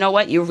world where,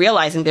 you're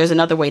realizing there's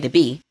another way to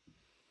be.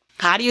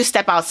 How do you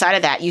step outside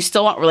of that? You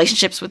still want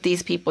relationships with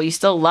these people. You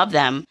still love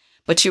them,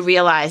 but you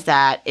realize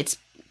that it's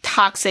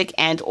toxic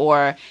and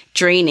or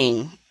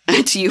draining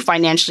to you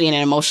financially and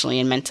emotionally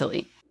and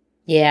mentally.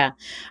 Yeah.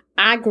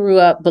 I grew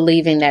up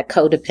believing that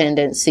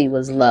codependency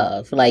was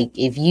love. Like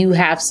if you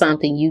have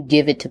something, you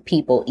give it to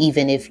people,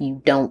 even if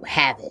you don't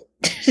have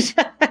it.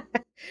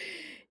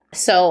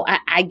 So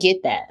I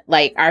get that.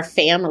 Like our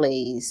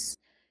families,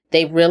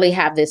 they really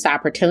have this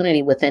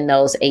opportunity within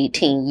those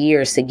 18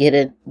 years to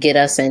get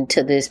us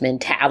into this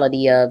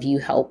mentality of you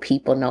help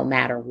people no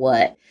matter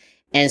what.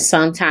 And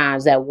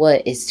sometimes that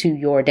what is to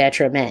your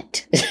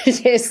detriment.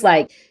 It's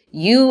like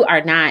you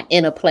are not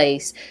in a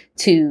place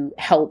to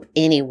help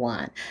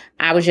anyone.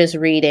 I was just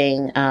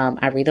reading,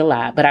 I read a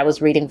lot, but I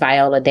was reading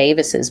Viola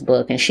Davis's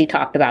book, and she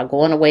talked about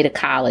going away to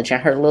college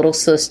and her little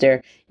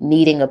sister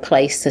needing a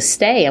place to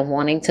stay and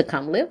wanting to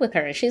come live with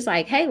her. And she's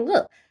like, hey,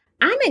 look,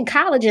 I'm in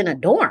college in a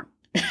dorm.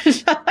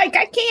 Like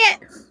I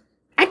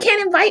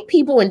can't invite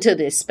people into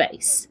this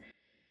space.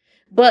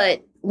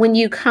 But when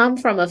you come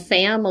from a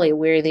family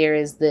where there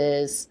is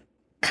this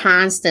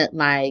constant,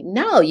 like,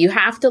 no, you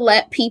have to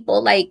let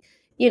people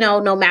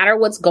no matter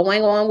what's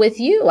going on with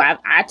you.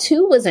 I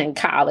too was in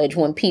college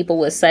when people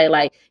would say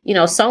like,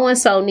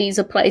 so-and-so needs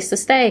a place to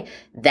stay.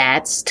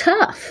 That's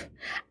tough.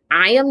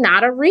 I am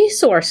not a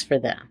resource for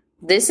them.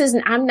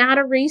 I'm not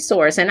a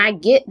resource. And I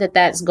get that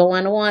that's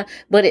going on,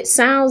 but it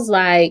sounds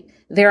like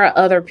there are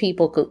other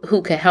people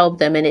who could help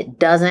them, and it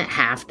doesn't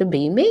have to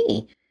be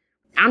me.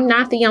 I'm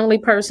not the only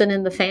person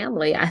in the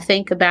family. I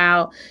think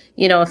about,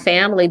 a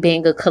family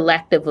being a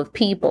collective of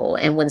people.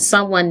 And when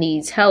someone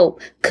needs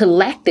help,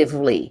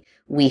 collectively,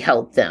 we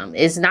help them.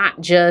 It's not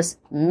just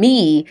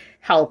me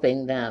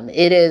helping them.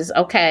 It is,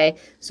 okay,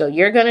 so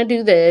you're going to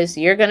do this.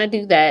 You're going to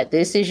do that.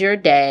 This is your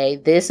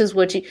day. This is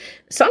what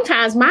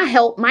sometimes my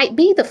help might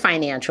be the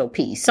financial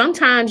piece.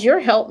 Sometimes your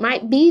help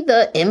might be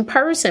the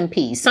in-person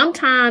piece.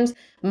 Sometimes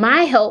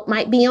my help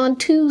might be on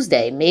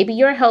Tuesday. Maybe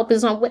your help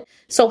is on.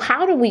 So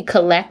how do we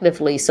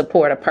collectively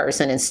support a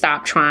person and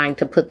stop trying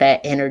to put that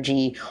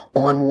energy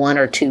on one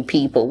or two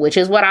people, which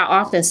is what I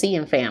often see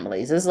in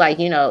families. It's like,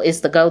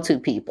 it's the go-to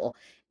people.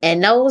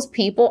 And those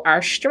people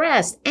are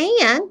stressed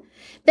and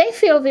they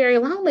feel very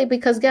lonely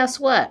because guess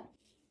what?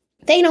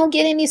 They don't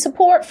get any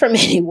support from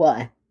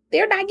anyone.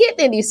 They're not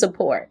getting any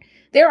support.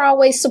 They're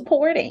always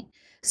supporting.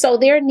 So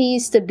there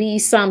needs to be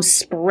some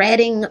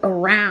spreading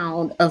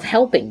around of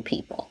helping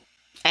people.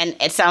 And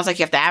it sounds like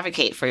you have to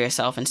advocate for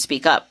yourself and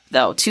speak up,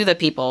 though, to the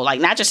people, like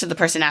not just to the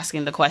person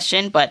asking the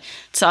question, but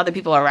to other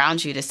people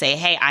around you to say,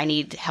 hey, I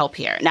need help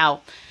here.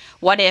 Now,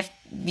 what if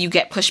you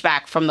get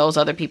pushback from those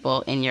other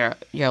people in your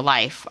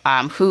life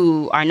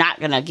who are not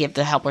going to give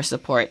the help or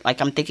support? Like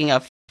I'm thinking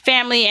of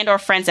family and or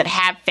friends that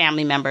have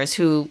family members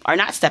who are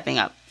not stepping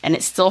up and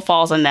it still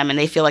falls on them and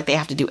they feel like they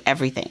have to do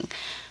everything.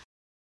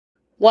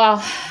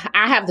 Well,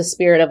 I have the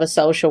spirit of a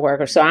social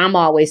worker, so I'm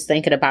always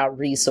thinking about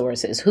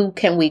resources. Who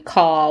can we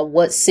call?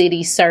 What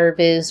city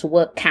service?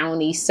 What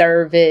county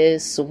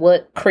service?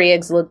 What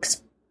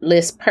Craigslist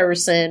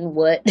person?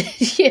 What,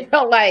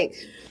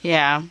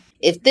 Yeah.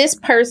 If this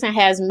person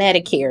has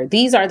Medicare,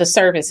 these are the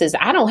services.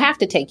 I don't have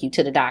to take you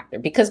to the doctor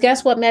because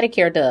guess what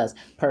Medicare does?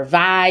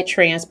 Provide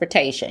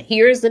transportation.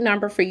 Here's the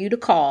number for you to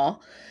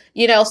call.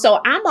 So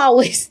I'm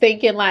always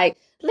thinking and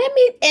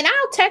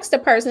I'll text a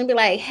person and be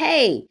like,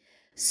 hey,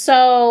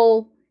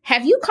 so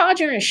have you called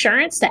your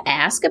insurance to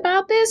ask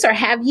about this? Or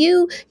have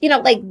you,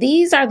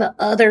 these are the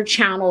other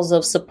channels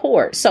of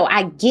support. So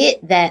I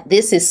get that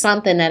this is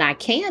something that I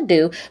can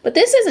do, but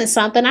this isn't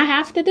something I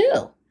have to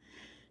do.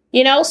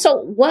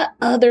 So what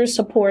other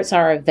supports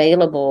are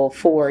available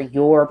for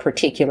your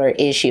particular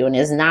issue? And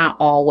it's not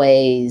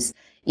always,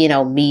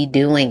 me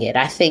doing it.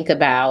 I think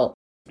about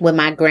when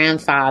my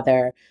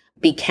grandfather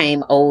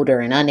became older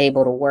and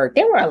unable to work,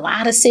 there were a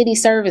lot of city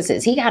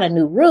services. He got a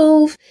new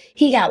roof.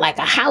 He got like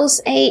a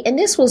house aid. And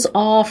this was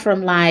all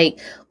from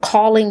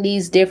calling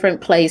these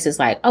different places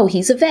oh,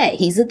 he's a vet.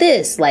 He's a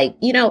this,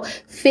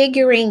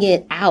 figuring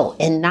it out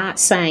and not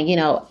saying,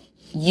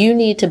 you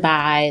need to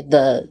buy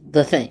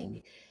the thing.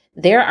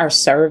 There are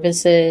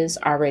services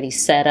already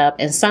set up.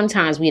 And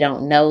sometimes we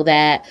don't know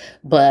that,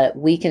 but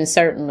we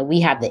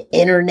have the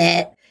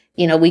internet.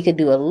 We could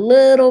do a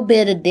little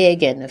bit of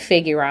digging to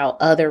figure out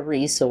other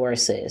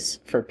resources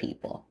for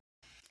people.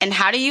 And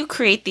how do you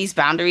create these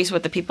boundaries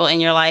with the people in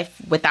your life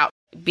without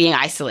being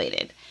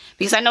isolated?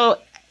 Because I know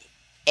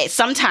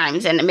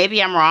sometimes, and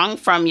maybe I'm wrong,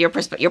 from your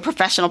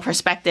professional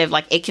perspective,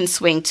 it can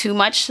swing too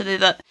much to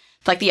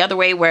the other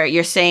way where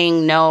you're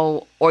saying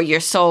no or you're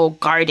so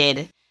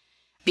guarded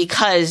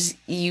because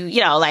you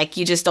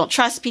just don't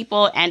trust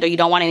people and or you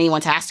don't want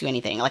anyone to ask you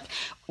anything.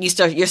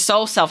 You're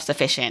so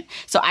self-sufficient.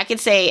 So I could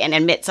say and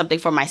admit something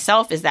for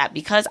myself is that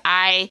because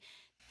I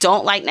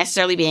don't like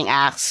necessarily being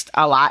asked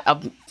a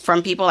lot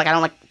from people, I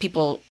don't like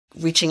people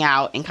reaching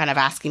out and kind of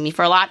asking me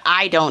for a lot.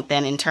 I don't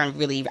then in turn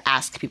really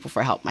ask people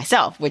for help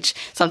myself, which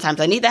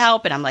sometimes I need the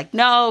help and I'm like,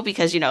 no,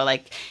 because,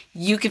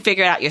 you can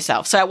figure it out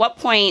yourself. So at what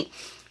point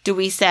do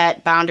we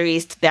set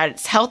boundaries that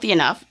it's healthy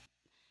enough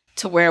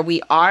to where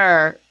we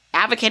are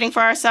advocating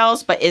for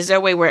ourselves, but is there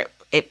a way where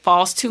it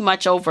falls too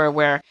much over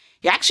where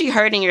you're actually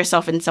hurting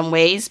yourself in some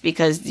ways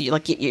because you're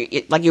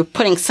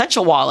putting such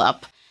a wall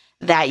up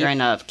that you're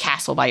in a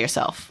castle by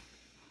yourself?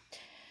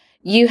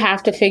 You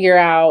have to figure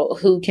out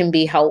who can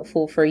be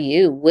helpful for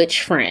you,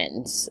 which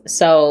friends.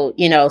 So,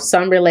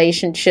 some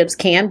relationships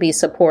can be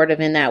supportive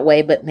in that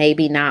way, but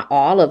maybe not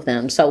all of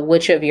them. So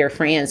which of your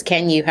friends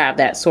can you have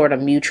that sort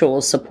of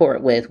mutual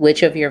support with?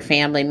 Which of your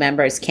family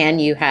members can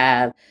you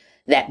have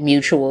that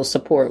mutual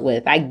support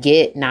with? I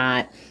get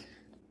not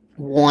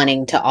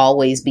wanting to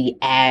always be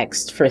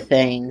asked for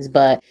things,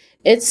 but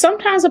it's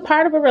sometimes a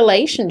part of a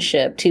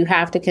relationship to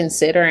have to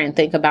consider and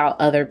think about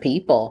other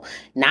people.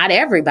 Not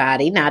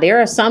everybody. Now,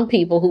 there are some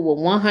people who will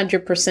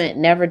 100%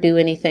 never do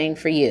anything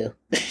for you.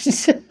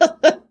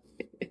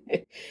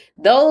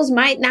 Those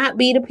might not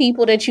be the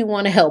people that you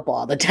want to help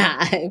all the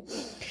time.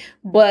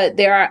 But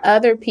there are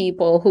other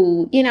people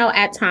who,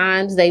 at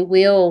times they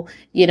will,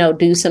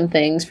 do some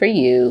things for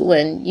you.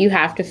 And you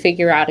have to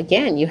figure out,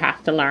 again, you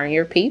have to learn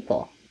your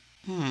people.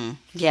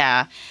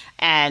 Yeah.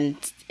 And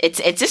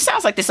it just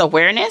sounds like this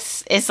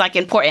awareness is like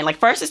important. Like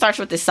first it starts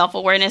with this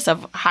self-awareness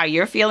of how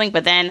you're feeling,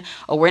 but then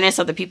awareness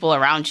of the people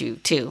around you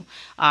too.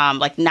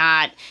 Like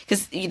not,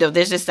 because,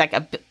 there's just like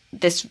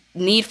this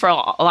need for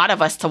a lot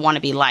of us to want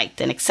to be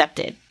liked and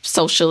accepted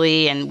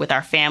socially and with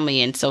our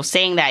family. And so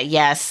saying that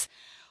yes,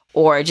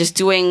 or just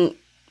doing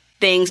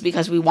things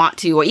because we want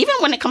to, or even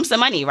when it comes to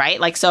money, right?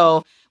 Like,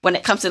 so when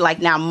it comes to like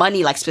now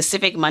money, like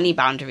specific money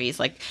boundaries,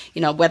 like,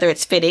 whether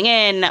it's fitting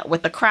in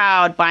with the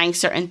crowd, buying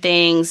certain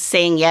things,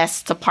 saying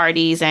yes to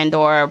parties and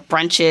or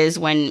brunches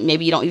when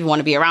maybe you don't even want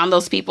to be around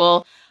those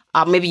people.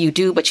 Maybe you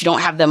do, but you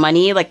don't have the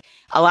money. Like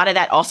a lot of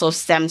that also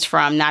stems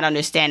from not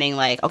understanding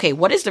like, okay,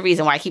 what is the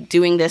reason why I keep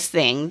doing this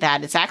thing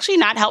that it's actually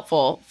not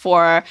helpful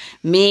for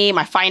me,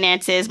 my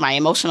finances, my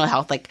emotional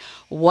health? Like,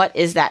 what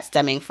is that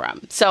stemming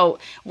from? So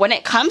when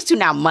it comes to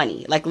now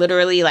money, like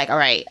literally like, all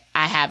right,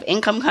 I have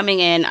income coming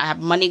in, I have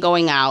money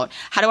going out.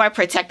 How do I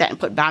protect that and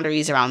put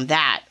boundaries around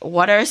that?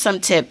 What are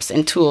some tips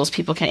and tools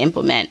people can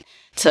implement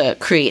to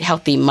create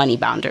healthy money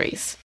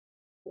boundaries?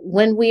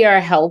 When we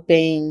are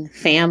helping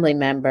family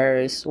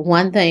members,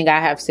 one thing I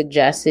have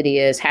suggested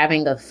is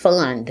having a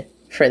fund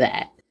for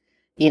that.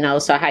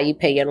 So how you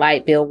pay your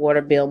light bill,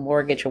 water bill,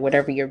 mortgage, or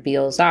whatever your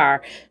bills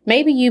are.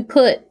 Maybe you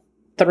put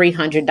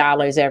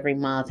 $300 every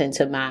month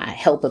into my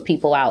Help a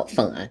People Out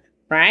fund,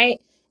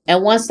 right?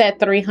 And once that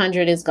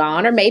 $300 is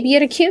gone, or maybe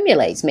it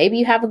accumulates, maybe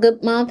you have a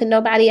good month and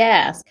nobody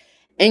asks.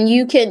 And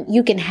you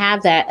can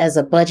have that as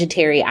a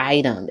budgetary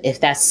item if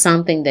that's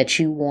something that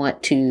you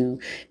want to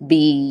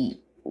be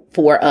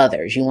for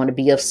others. You want to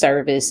be of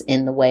service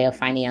in the way of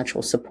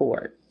financial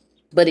support.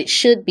 But it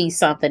should be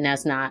something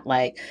that's not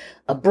like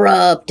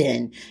abrupt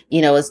and,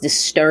 is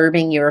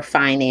disturbing your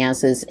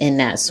finances in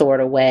that sort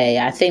of way.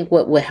 I think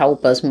what would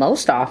help us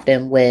most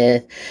often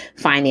with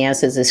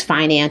finances is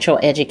financial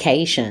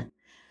education.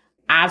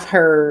 I've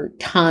heard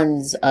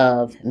tons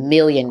of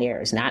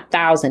millionaires, not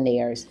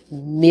thousandaires,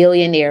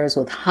 millionaires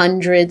with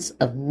hundreds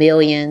of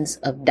millions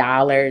of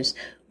dollars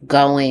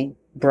going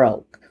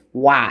broke.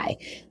 Why?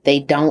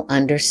 They don't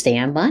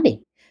understand money.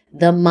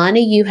 The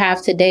money you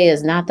have today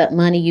is not the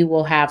money you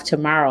will have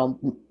tomorrow.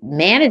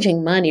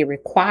 Managing money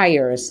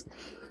requires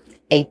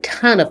a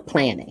ton of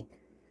planning,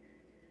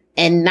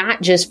 and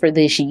not just for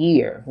this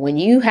year. When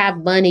you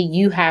have money,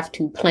 you have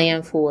to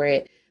plan for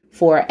it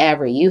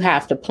forever. You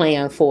have to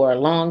plan for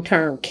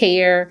long-term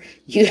care.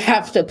 You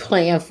have to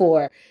plan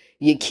for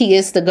your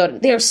kids to go to.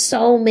 There's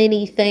so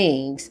many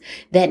things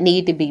that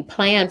need to be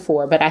planned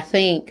for, but I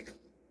think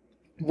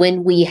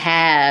when we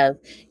have,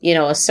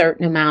 a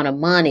certain amount of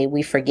money,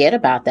 we forget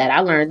about that.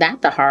 I learned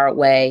that the hard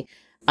way.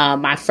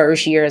 My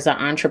first year as an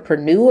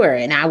entrepreneur,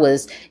 and I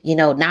was,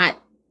 not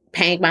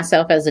paying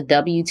myself as a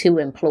W-2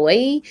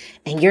 employee,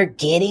 and you're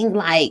getting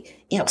like,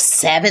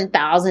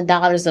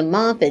 $7,000 a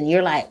month, and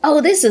you're like, oh,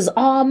 this is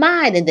all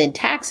mine. And then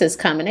taxes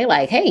come and they're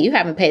like, hey, you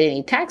haven't paid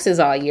any taxes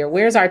all year.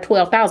 Where's our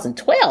 $12,000?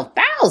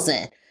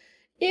 $12,000.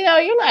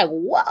 You're like,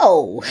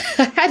 whoa,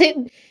 I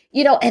didn't.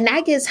 And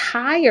that gets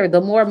higher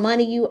the more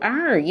money you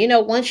earn.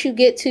 Once you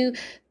get to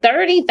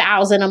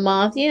 $30,000 a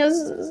month,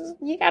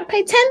 you got to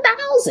pay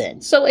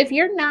 $10,000. So if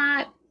you're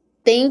not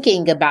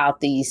thinking about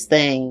these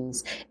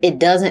things, it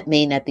doesn't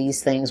mean that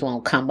these things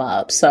won't come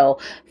up. So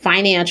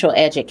financial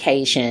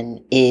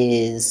education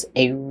is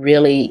a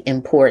really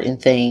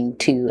important thing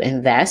to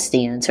invest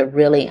in, to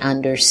really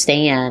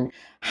understand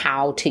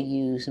how to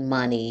use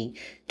money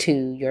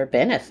to your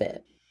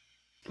benefit.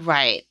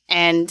 Right.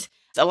 And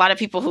a lot of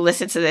people who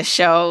listen to this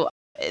show,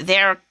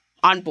 they're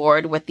on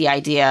board with the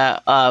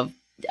idea of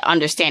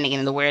understanding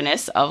and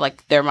awareness of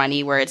like their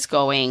money, where it's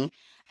going.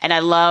 And I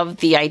love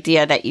the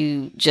idea that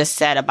you just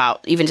said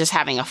about even just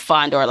having a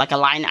fund or like a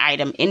line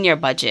item in your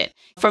budget.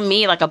 For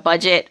me, like a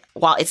budget,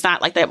 while it's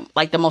not like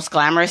the most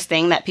glamorous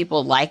thing that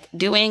people like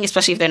doing,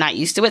 especially if they're not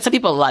used to it, some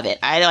people love it.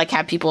 I like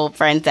have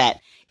friends that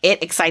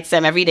it excites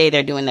them every day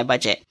they're doing their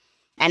budget.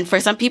 And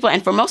for some people,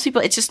 and for most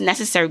people, it's just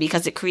necessary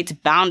because it creates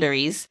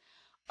boundaries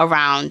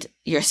around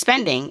your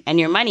spending and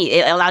your money.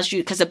 It allows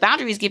you, because the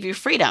boundaries give you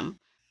freedom.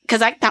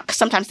 Because I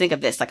sometimes think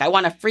of this, like I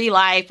want a free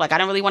life. Like I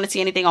don't really want to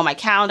see anything on my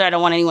calendar. I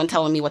don't want anyone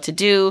telling me what to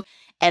do.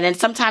 And then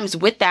sometimes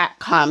with that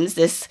comes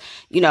this,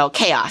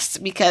 chaos,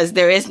 because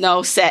there is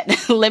no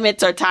set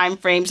limits or time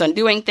frames on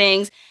doing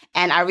things.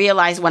 And I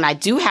realize when I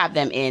do have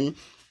them in,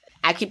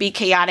 I could be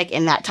chaotic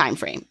in that time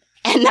frame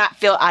and not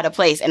feel out of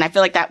place. And I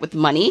feel like that with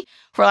money,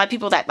 for a lot of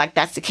people that like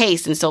that's the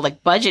case. And so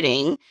like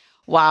budgeting,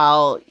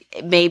 while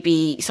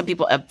maybe some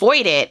people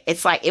avoid it,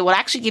 it's like it will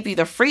actually give you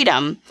the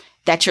freedom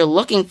that you're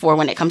looking for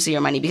when it comes to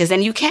your money, because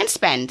then you can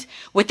spend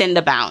within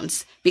the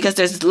bounds, because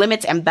there's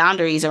limits and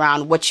boundaries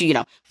around what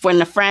when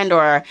a friend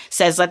or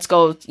says, let's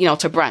go, to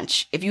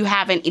brunch. If you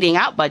have an eating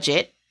out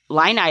budget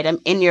line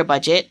item in your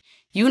budget,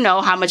 you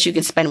know how much you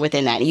can spend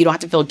within that. And you don't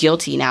have to feel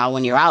guilty now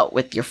when you're out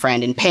with your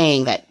friend and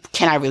paying that.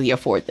 Can I really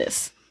afford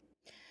this?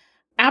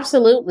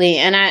 Absolutely.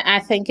 And I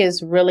think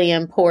it's really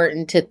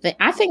important to think.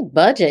 I think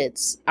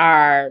budgets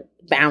are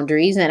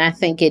boundaries, and I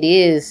think it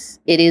is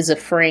a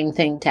freeing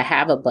thing to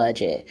have a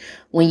budget.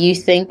 When you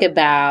think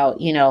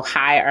about,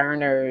 high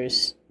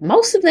earners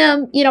most of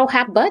them,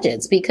 have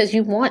budgets because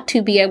you want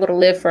to be able to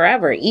live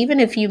forever. Even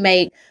if you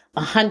make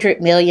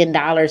 $100 million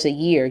a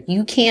year,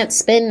 you can't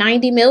spend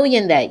 90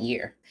 million that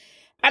year.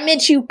 I mean,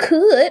 you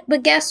could,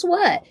 but guess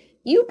what?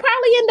 You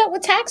probably end up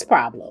with tax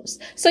problems.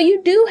 So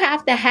you do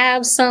have to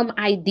have some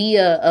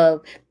idea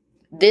of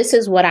this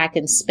is what I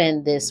can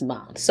spend this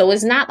month. So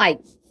it's not like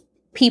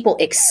people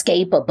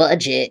escape a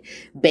budget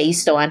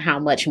based on how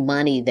much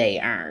money they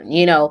earn.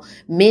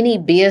 Many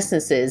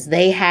businesses,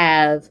 they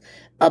have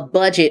a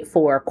budget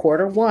for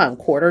quarter one,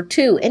 quarter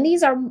two, and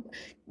these are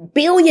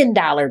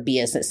billion-dollar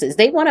businesses.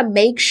 They want to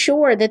make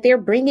sure that they're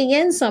bringing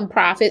in some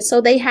profit.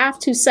 So they have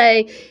to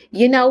say,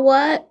 you know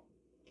what?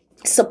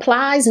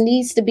 Supplies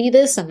needs to be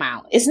this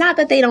amount. It's not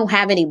that they don't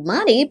have any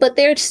money, but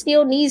there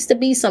still needs to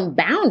be some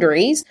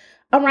boundaries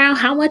around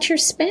how much you're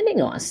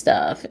spending on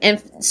stuff.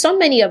 And so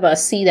many of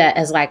us see that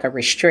as like a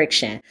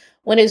restriction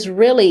when it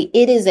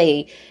is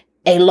a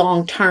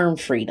long-term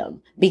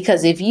freedom.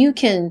 Because if you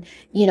can,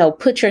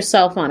 put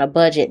yourself on a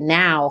budget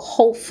now,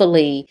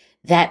 hopefully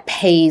that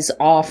pays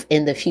off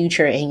in the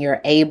future and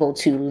you're able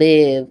to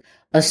live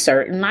a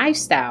certain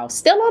lifestyle,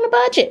 still on a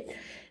budget.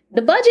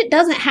 The budget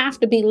doesn't have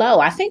to be low.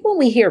 I think when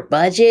we hear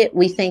budget,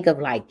 we think of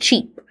like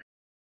cheap.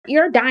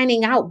 Your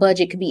dining out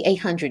budget could be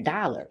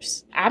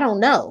 $800. I don't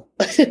know,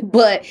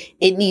 but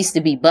it needs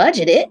to be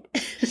budgeted.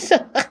 So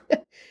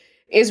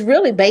it's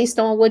really based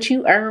on what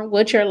you earn,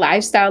 what your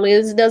lifestyle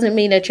is. It doesn't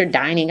mean that your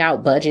dining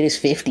out budget is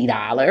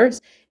 $50.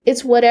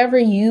 It's whatever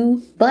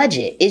you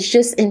budget. It's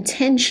just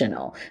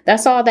intentional.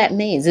 That's all that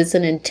means. It's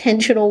an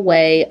intentional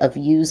way of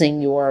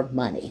using your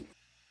money.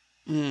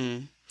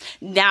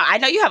 Now, I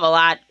know you have a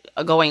lot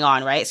going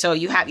on, right? So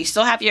you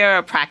still have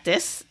your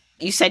practice.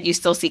 You said you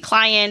still see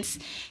clients.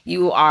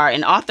 You are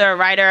an author,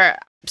 writer.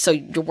 So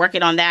you're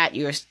working on that.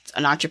 You're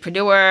an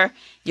entrepreneur.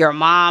 You're a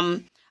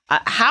mom.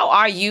 How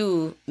are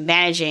you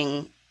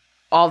managing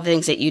all the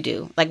things that you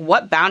do? Like,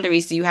 what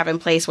boundaries do you have in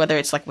place, whether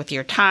it's like with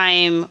your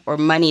time or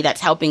money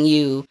that's helping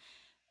you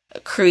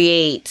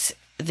create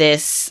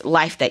this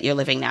life that you're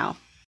living now?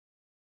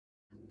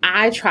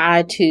 I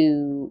try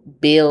to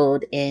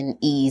build in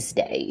ease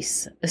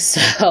days.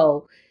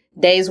 So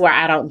days where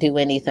I don't do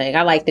anything.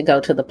 I like to go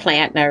to the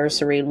plant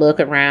nursery, look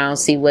around,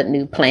 see what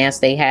new plants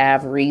they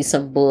have, read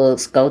some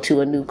books, go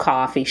to a new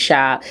coffee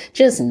shop,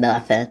 just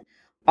nothing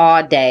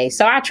all day.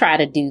 So I try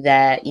to do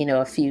that,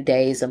 a few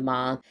days a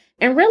month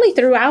and really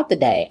throughout the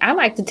day. I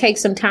like to take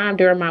some time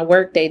during my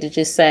work day to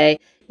just say,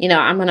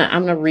 I'm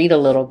going to read a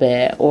little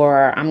bit,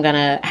 or I'm going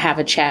to have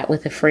a chat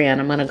with a friend.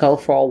 I'm going to go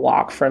for a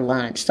walk for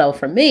lunch. So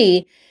for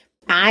me,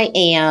 I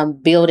am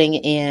building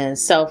in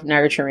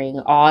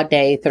self-nurturing all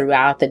day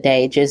throughout the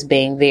day, just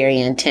being very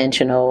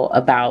intentional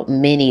about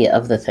many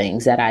of the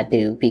things that I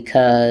do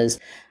because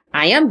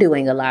I am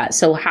doing a lot.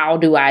 So how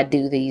do I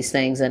do these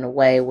things in a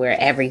way where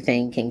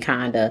everything can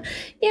kind of,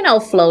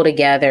 flow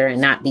together and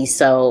not be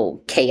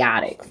so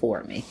chaotic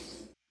for me?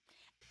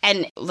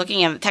 And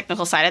looking at the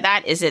technical side of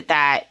that, is it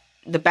that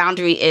the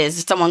boundary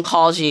is someone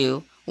calls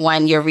you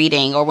when you're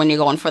reading or when you're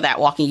going for that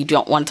walk and you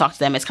don't want to talk to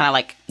them? It's kind of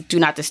like do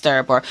not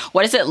disturb, or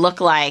what does it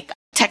look like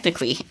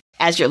technically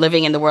as you're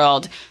living in the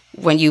world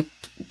when you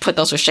put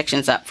those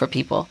restrictions up for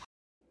people?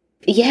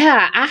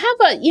 Yeah, I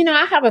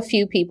have a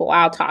few people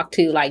I'll talk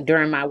to like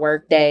during my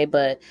work day,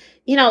 but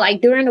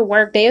like during the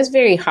work day, it's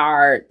very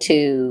hard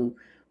to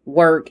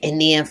work and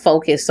then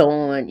focus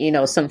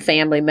on, some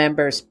family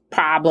member's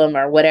problem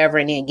or whatever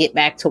and then get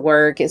back to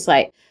work. It's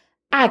like,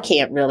 I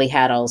can't really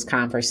have those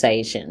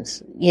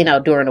conversations,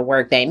 during the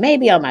workday,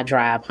 maybe on my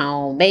drive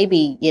home,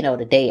 maybe,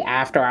 the day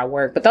after I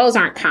work, but those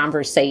aren't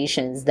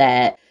conversations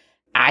that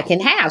I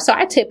can have. So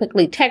I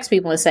typically text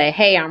people and say,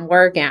 hey, I'm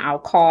working. I'll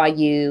call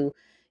you,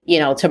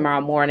 tomorrow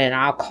morning.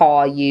 I'll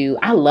call you.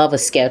 I love a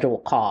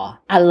scheduled call.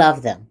 I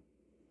love them.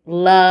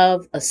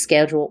 Love a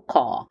scheduled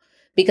call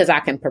because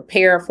I can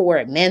prepare for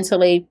it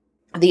mentally.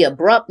 The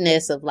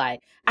abruptness of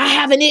like, I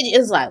have an itch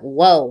is like,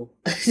 whoa.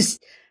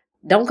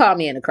 Don't call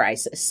me in a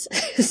crisis.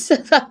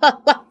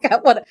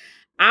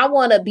 I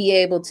want to be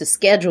able to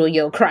schedule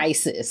your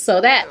crisis. So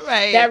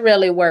that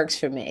really works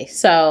for me.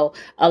 So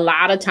a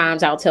lot of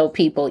times I'll tell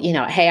people,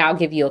 hey, I'll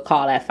give you a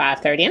call at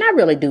 5:30. And I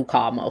really do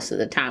call most of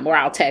the time, or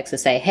I'll text and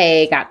say,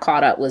 hey, got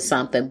caught up with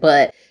something.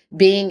 But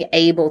being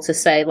able to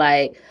say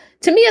like,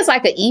 to me, it's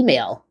like an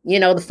email,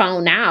 the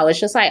phone now. It's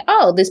just like,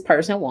 oh, this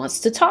person wants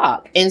to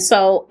talk. And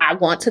so I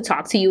want to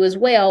talk to you as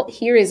well.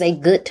 Here is a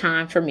good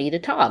time for me to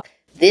talk.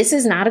 This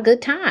is not a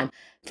good time.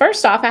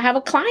 First off, I have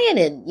a client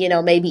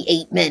in, maybe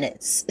 8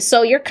 minutes.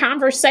 So your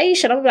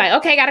conversation, I'm like,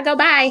 okay, gotta go,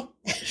 bye.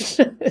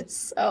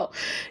 So,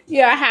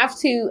 I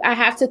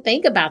have to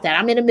think about that.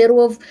 I'm in the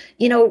middle of,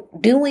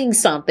 doing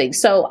something.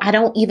 So I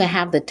don't even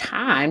have the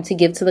time to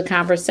give to the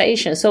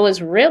conversation. So it's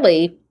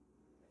really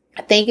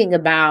thinking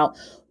about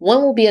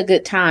when will be a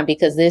good time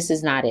because this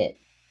is not it.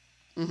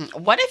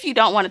 Mm-hmm. What if you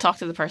don't want to talk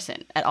to the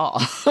person at all?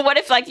 What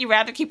if you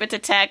rather keep it to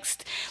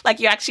text? Like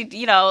you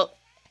actually,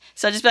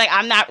 so just be like,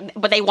 I'm not,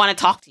 but they want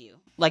to talk to you.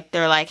 Like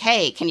they're like,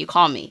 hey, can you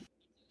call me?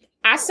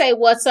 I say,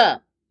 what's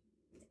up?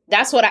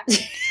 That's what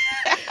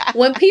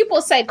when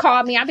people say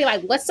call me, I'll be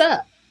like, what's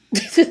up?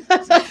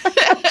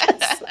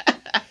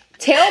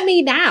 Tell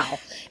me now.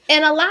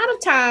 And a lot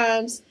of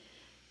times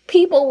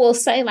people will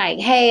say like,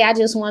 hey, I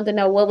just wanted to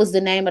know what was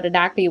the name of the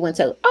doctor you went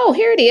to. Oh,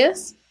 here it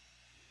is.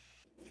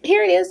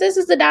 Here it is. This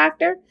is the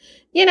doctor.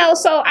 You know,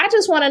 so I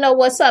just want to know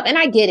what's up. And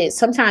I get it.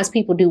 Sometimes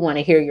people do want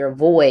to hear your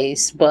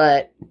voice,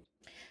 but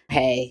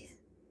hey,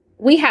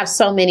 we have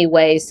so many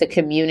ways to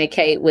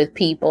communicate with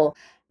people.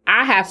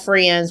 I have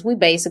friends. We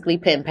basically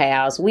pen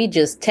pals. We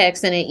just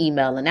texting and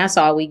emailing. That's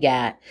all we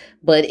got.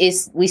 But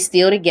we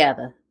still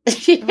together.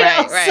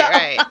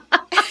 Right.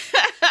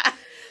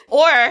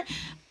 Or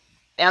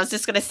I was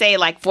just going to say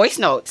like voice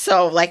notes.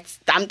 So like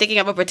I'm thinking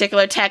of a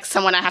particular text,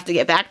 someone I have to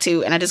get back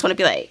to. And I just want to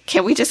be like,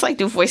 can we just like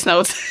do voice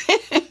notes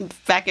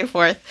back and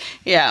forth?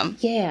 Yeah.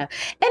 Yeah. And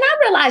I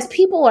realize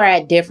people are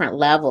at different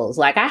levels.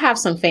 Like I have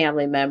some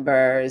family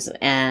members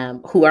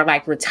who are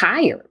like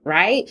retired,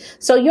 right?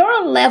 So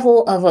your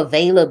level of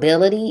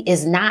availability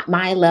is not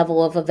my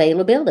level of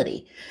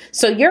availability.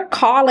 So you're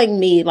calling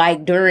me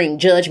like during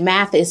Judge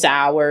Mathis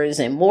hours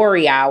and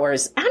Maury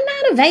hours. I'm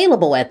not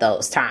available at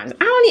those times.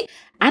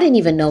 I didn't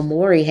even know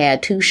Maury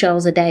had 2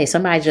 shows a day.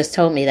 Somebody just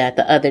told me that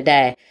the other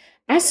day.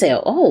 I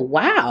said, oh,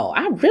 wow,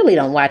 I really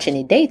don't watch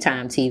any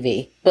daytime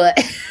TV. But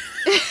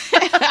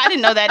I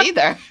didn't know that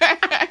either.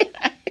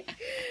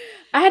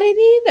 I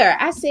didn't either.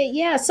 I said,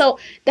 yeah, so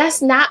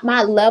that's not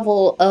my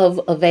level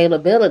of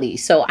availability.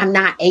 So I'm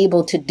not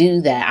able to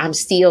do that. I'm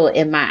still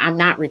I'm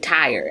not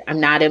retired. I'm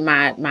not in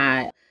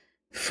my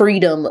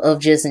freedom of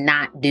just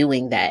not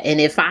doing that.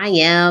 And if I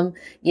am,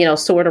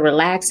 sort of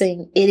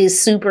relaxing, it is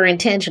super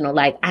intentional.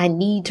 Like I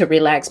need to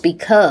relax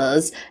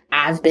because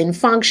I've been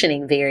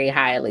functioning very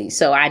highly.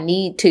 So I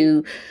need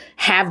to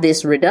have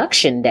this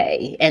reduction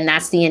day. And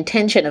that's the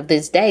intention of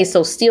this day.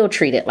 So still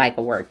treat it like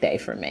a work day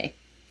for me.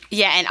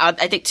 Yeah. And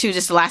I think too,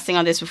 just the last thing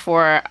on this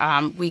before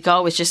we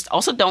go is just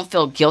also don't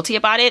feel guilty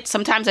about it.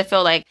 Sometimes I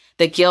feel like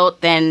the guilt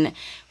then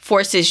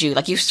forces you,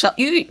 like you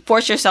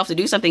force yourself to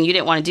do something you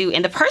didn't want to do.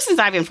 And the person's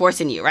not even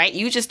forcing you, right?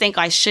 You just think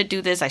I should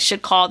do this. I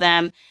should call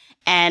them.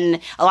 And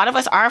a lot of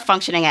us are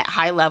functioning at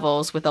high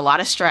levels with a lot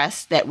of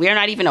stress that we're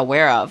not even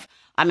aware of.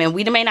 I mean,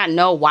 we may not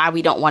know why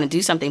we don't want to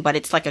do something, but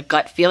it's like a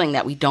gut feeling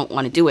that we don't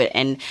want to do it.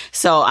 And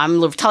so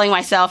I'm telling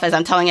myself, as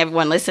I'm telling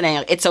everyone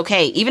listening, it's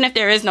okay. Even if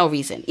there is no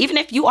reason, even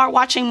if you are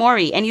watching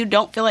Maury and you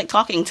don't feel like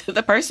talking to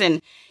the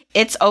person,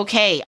 it's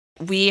okay.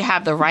 We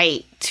have the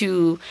right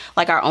to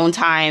like our own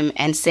time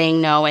and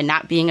saying no and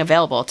not being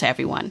available to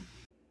everyone.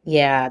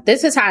 Yeah,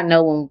 this is how I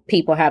know when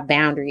people have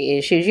boundary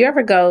issues. You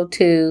ever go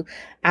to,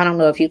 I don't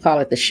know if you call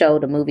it the show,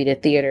 the movie, the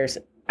theaters.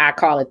 I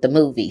call it the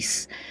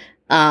movies.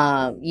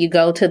 You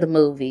go to the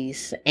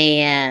movies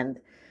and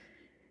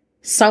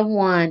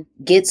someone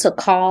gets a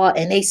call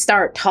and they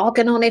start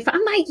talking on their phone.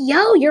 I'm like,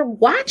 yo, you're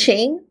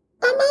watching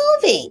a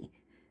movie.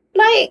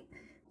 Like,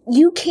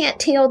 you can't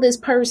tell this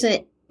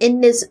person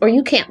in this, or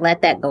you can't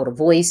let that go to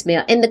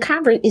voicemail. And the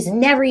conversation is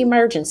never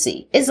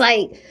emergency. It's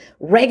like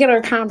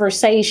regular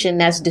conversation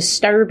that's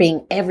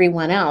disturbing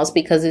everyone else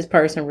because this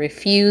person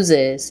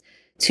refuses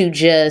to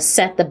just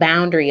set the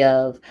boundary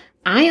of,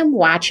 I am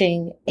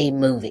watching a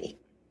movie.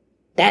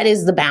 That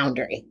is the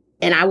boundary.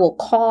 And I will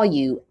call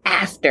you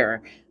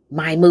after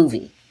my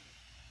movie.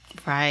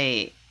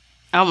 Right.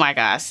 Oh my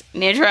gosh.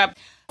 Nedra,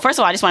 first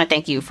of all, I just want to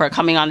thank you for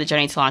coming on the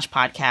Journey to Launch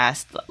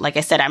podcast. Like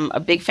I said, I'm a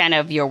big fan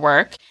of your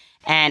work.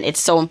 And it's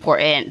so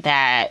important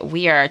that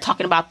we are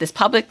talking about this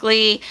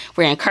publicly.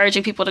 We're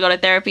encouraging people to go to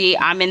therapy.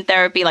 I'm in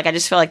therapy. Like, I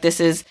just feel like this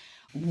is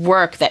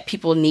work that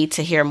people need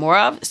to hear more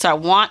of. So I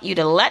want you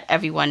to let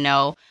everyone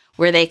know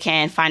where they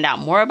can find out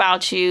more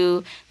about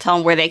you, tell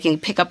them where they can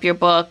pick up your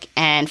book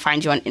and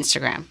find you on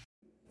Instagram.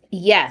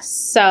 Yes.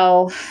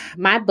 So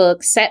my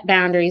book, Set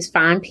Boundaries,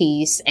 Find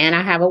Peace, and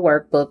I have a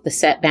workbook. The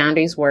Set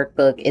Boundaries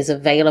workbook is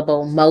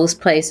available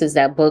most places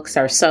that books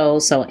are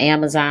sold. So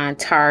Amazon,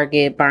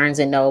 Target, Barnes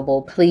 &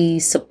 Noble.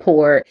 Please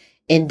support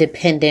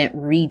independent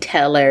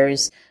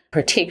retailers,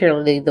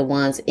 particularly the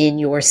ones in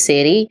your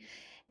city.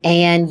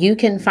 And you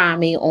can find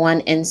me on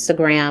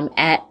Instagram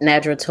at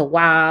Nedra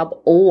Tawwab,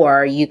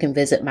 or you can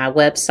visit my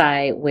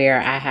website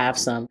where I have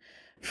some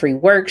free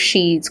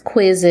worksheets,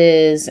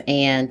 quizzes,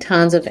 and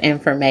tons of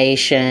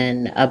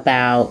information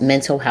about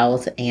mental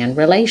health and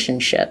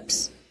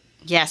relationships.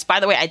 Yes.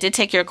 By the way, I did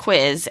take your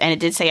quiz and it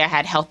did say I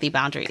had healthy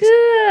boundaries.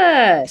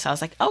 Good. So I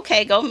was like,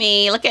 okay, go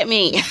me. Look at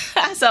me.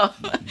 So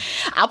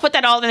I'll put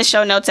that all in the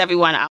show notes,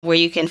 everyone, where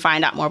you can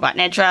find out more about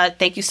Nedra.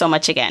 Thank you so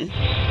much again.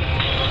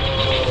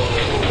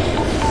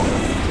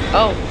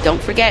 Oh,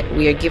 don't forget,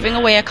 we are giving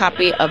away a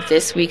copy of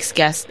this week's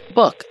guest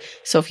book.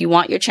 So if you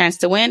want your chance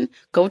to win,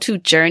 go to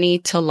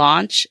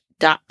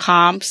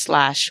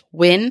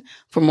journeytolaunch.com/win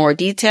for more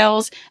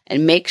details,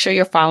 and make sure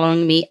you're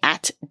following me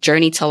at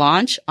Journey to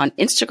Launch on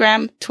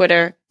Instagram,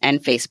 Twitter,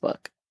 and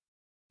Facebook.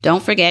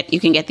 Don't forget,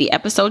 you can get the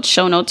episode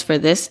show notes for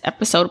this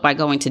episode by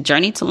going to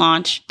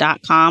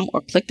journeytolaunch.com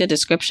or click the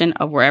description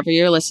of wherever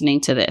you're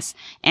listening to this.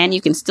 And you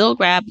can still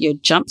grab your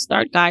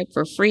Jumpstart Guide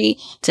for free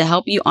to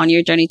help you on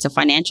your journey to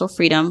financial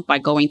freedom by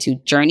going to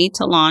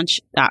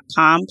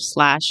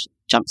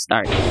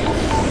journeytolaunch.com/jumpstart.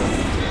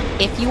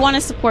 If you want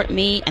to support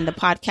me and the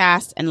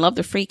podcast and love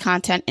the free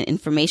content and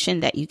information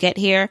that you get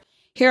here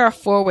are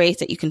 4 ways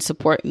that you can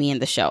support me and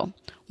the show.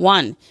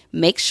 1,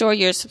 make sure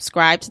you're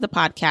subscribed to the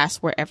podcast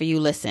wherever you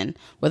listen,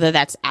 whether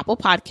that's Apple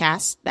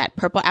Podcasts, that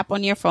purple app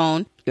on your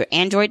phone, your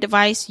Android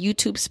device,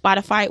 YouTube,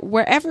 Spotify,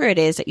 wherever it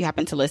is that you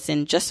happen to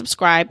listen, just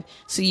subscribe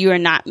so you are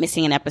not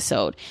missing an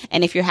episode.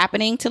 And if you're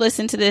happening to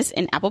listen to this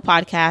in Apple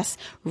Podcasts,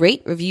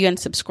 rate, review, and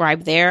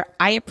subscribe there.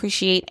 I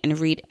appreciate and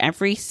read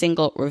every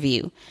single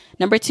review.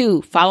 Number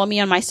 2, follow me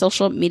on my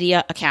social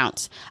media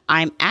accounts.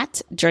 I'm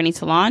at Journey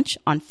to Launch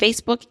on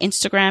Facebook,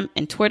 Instagram,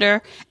 and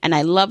Twitter, and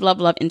I love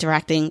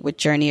interacting with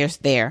journeyers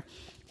there.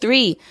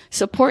 3,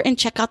 support and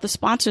check out the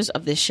sponsors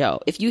of this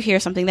show if you hear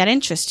something that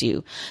interests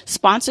you.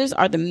 Sponsors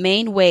are the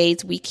main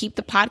ways we keep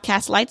the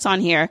podcast lights on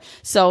here,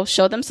 so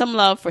show them some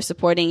love for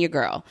supporting your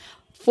girl.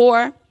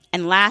 4,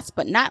 and last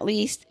but not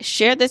least,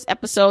 share this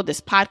episode,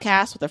 this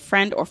podcast with a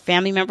friend or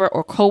family member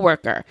or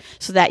coworker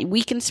so that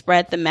we can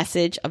spread the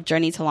message of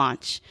Journey to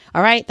Launch.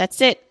 All right,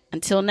 that's it.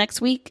 Until next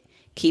week,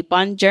 keep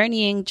on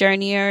journeying,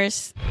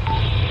 journeyers.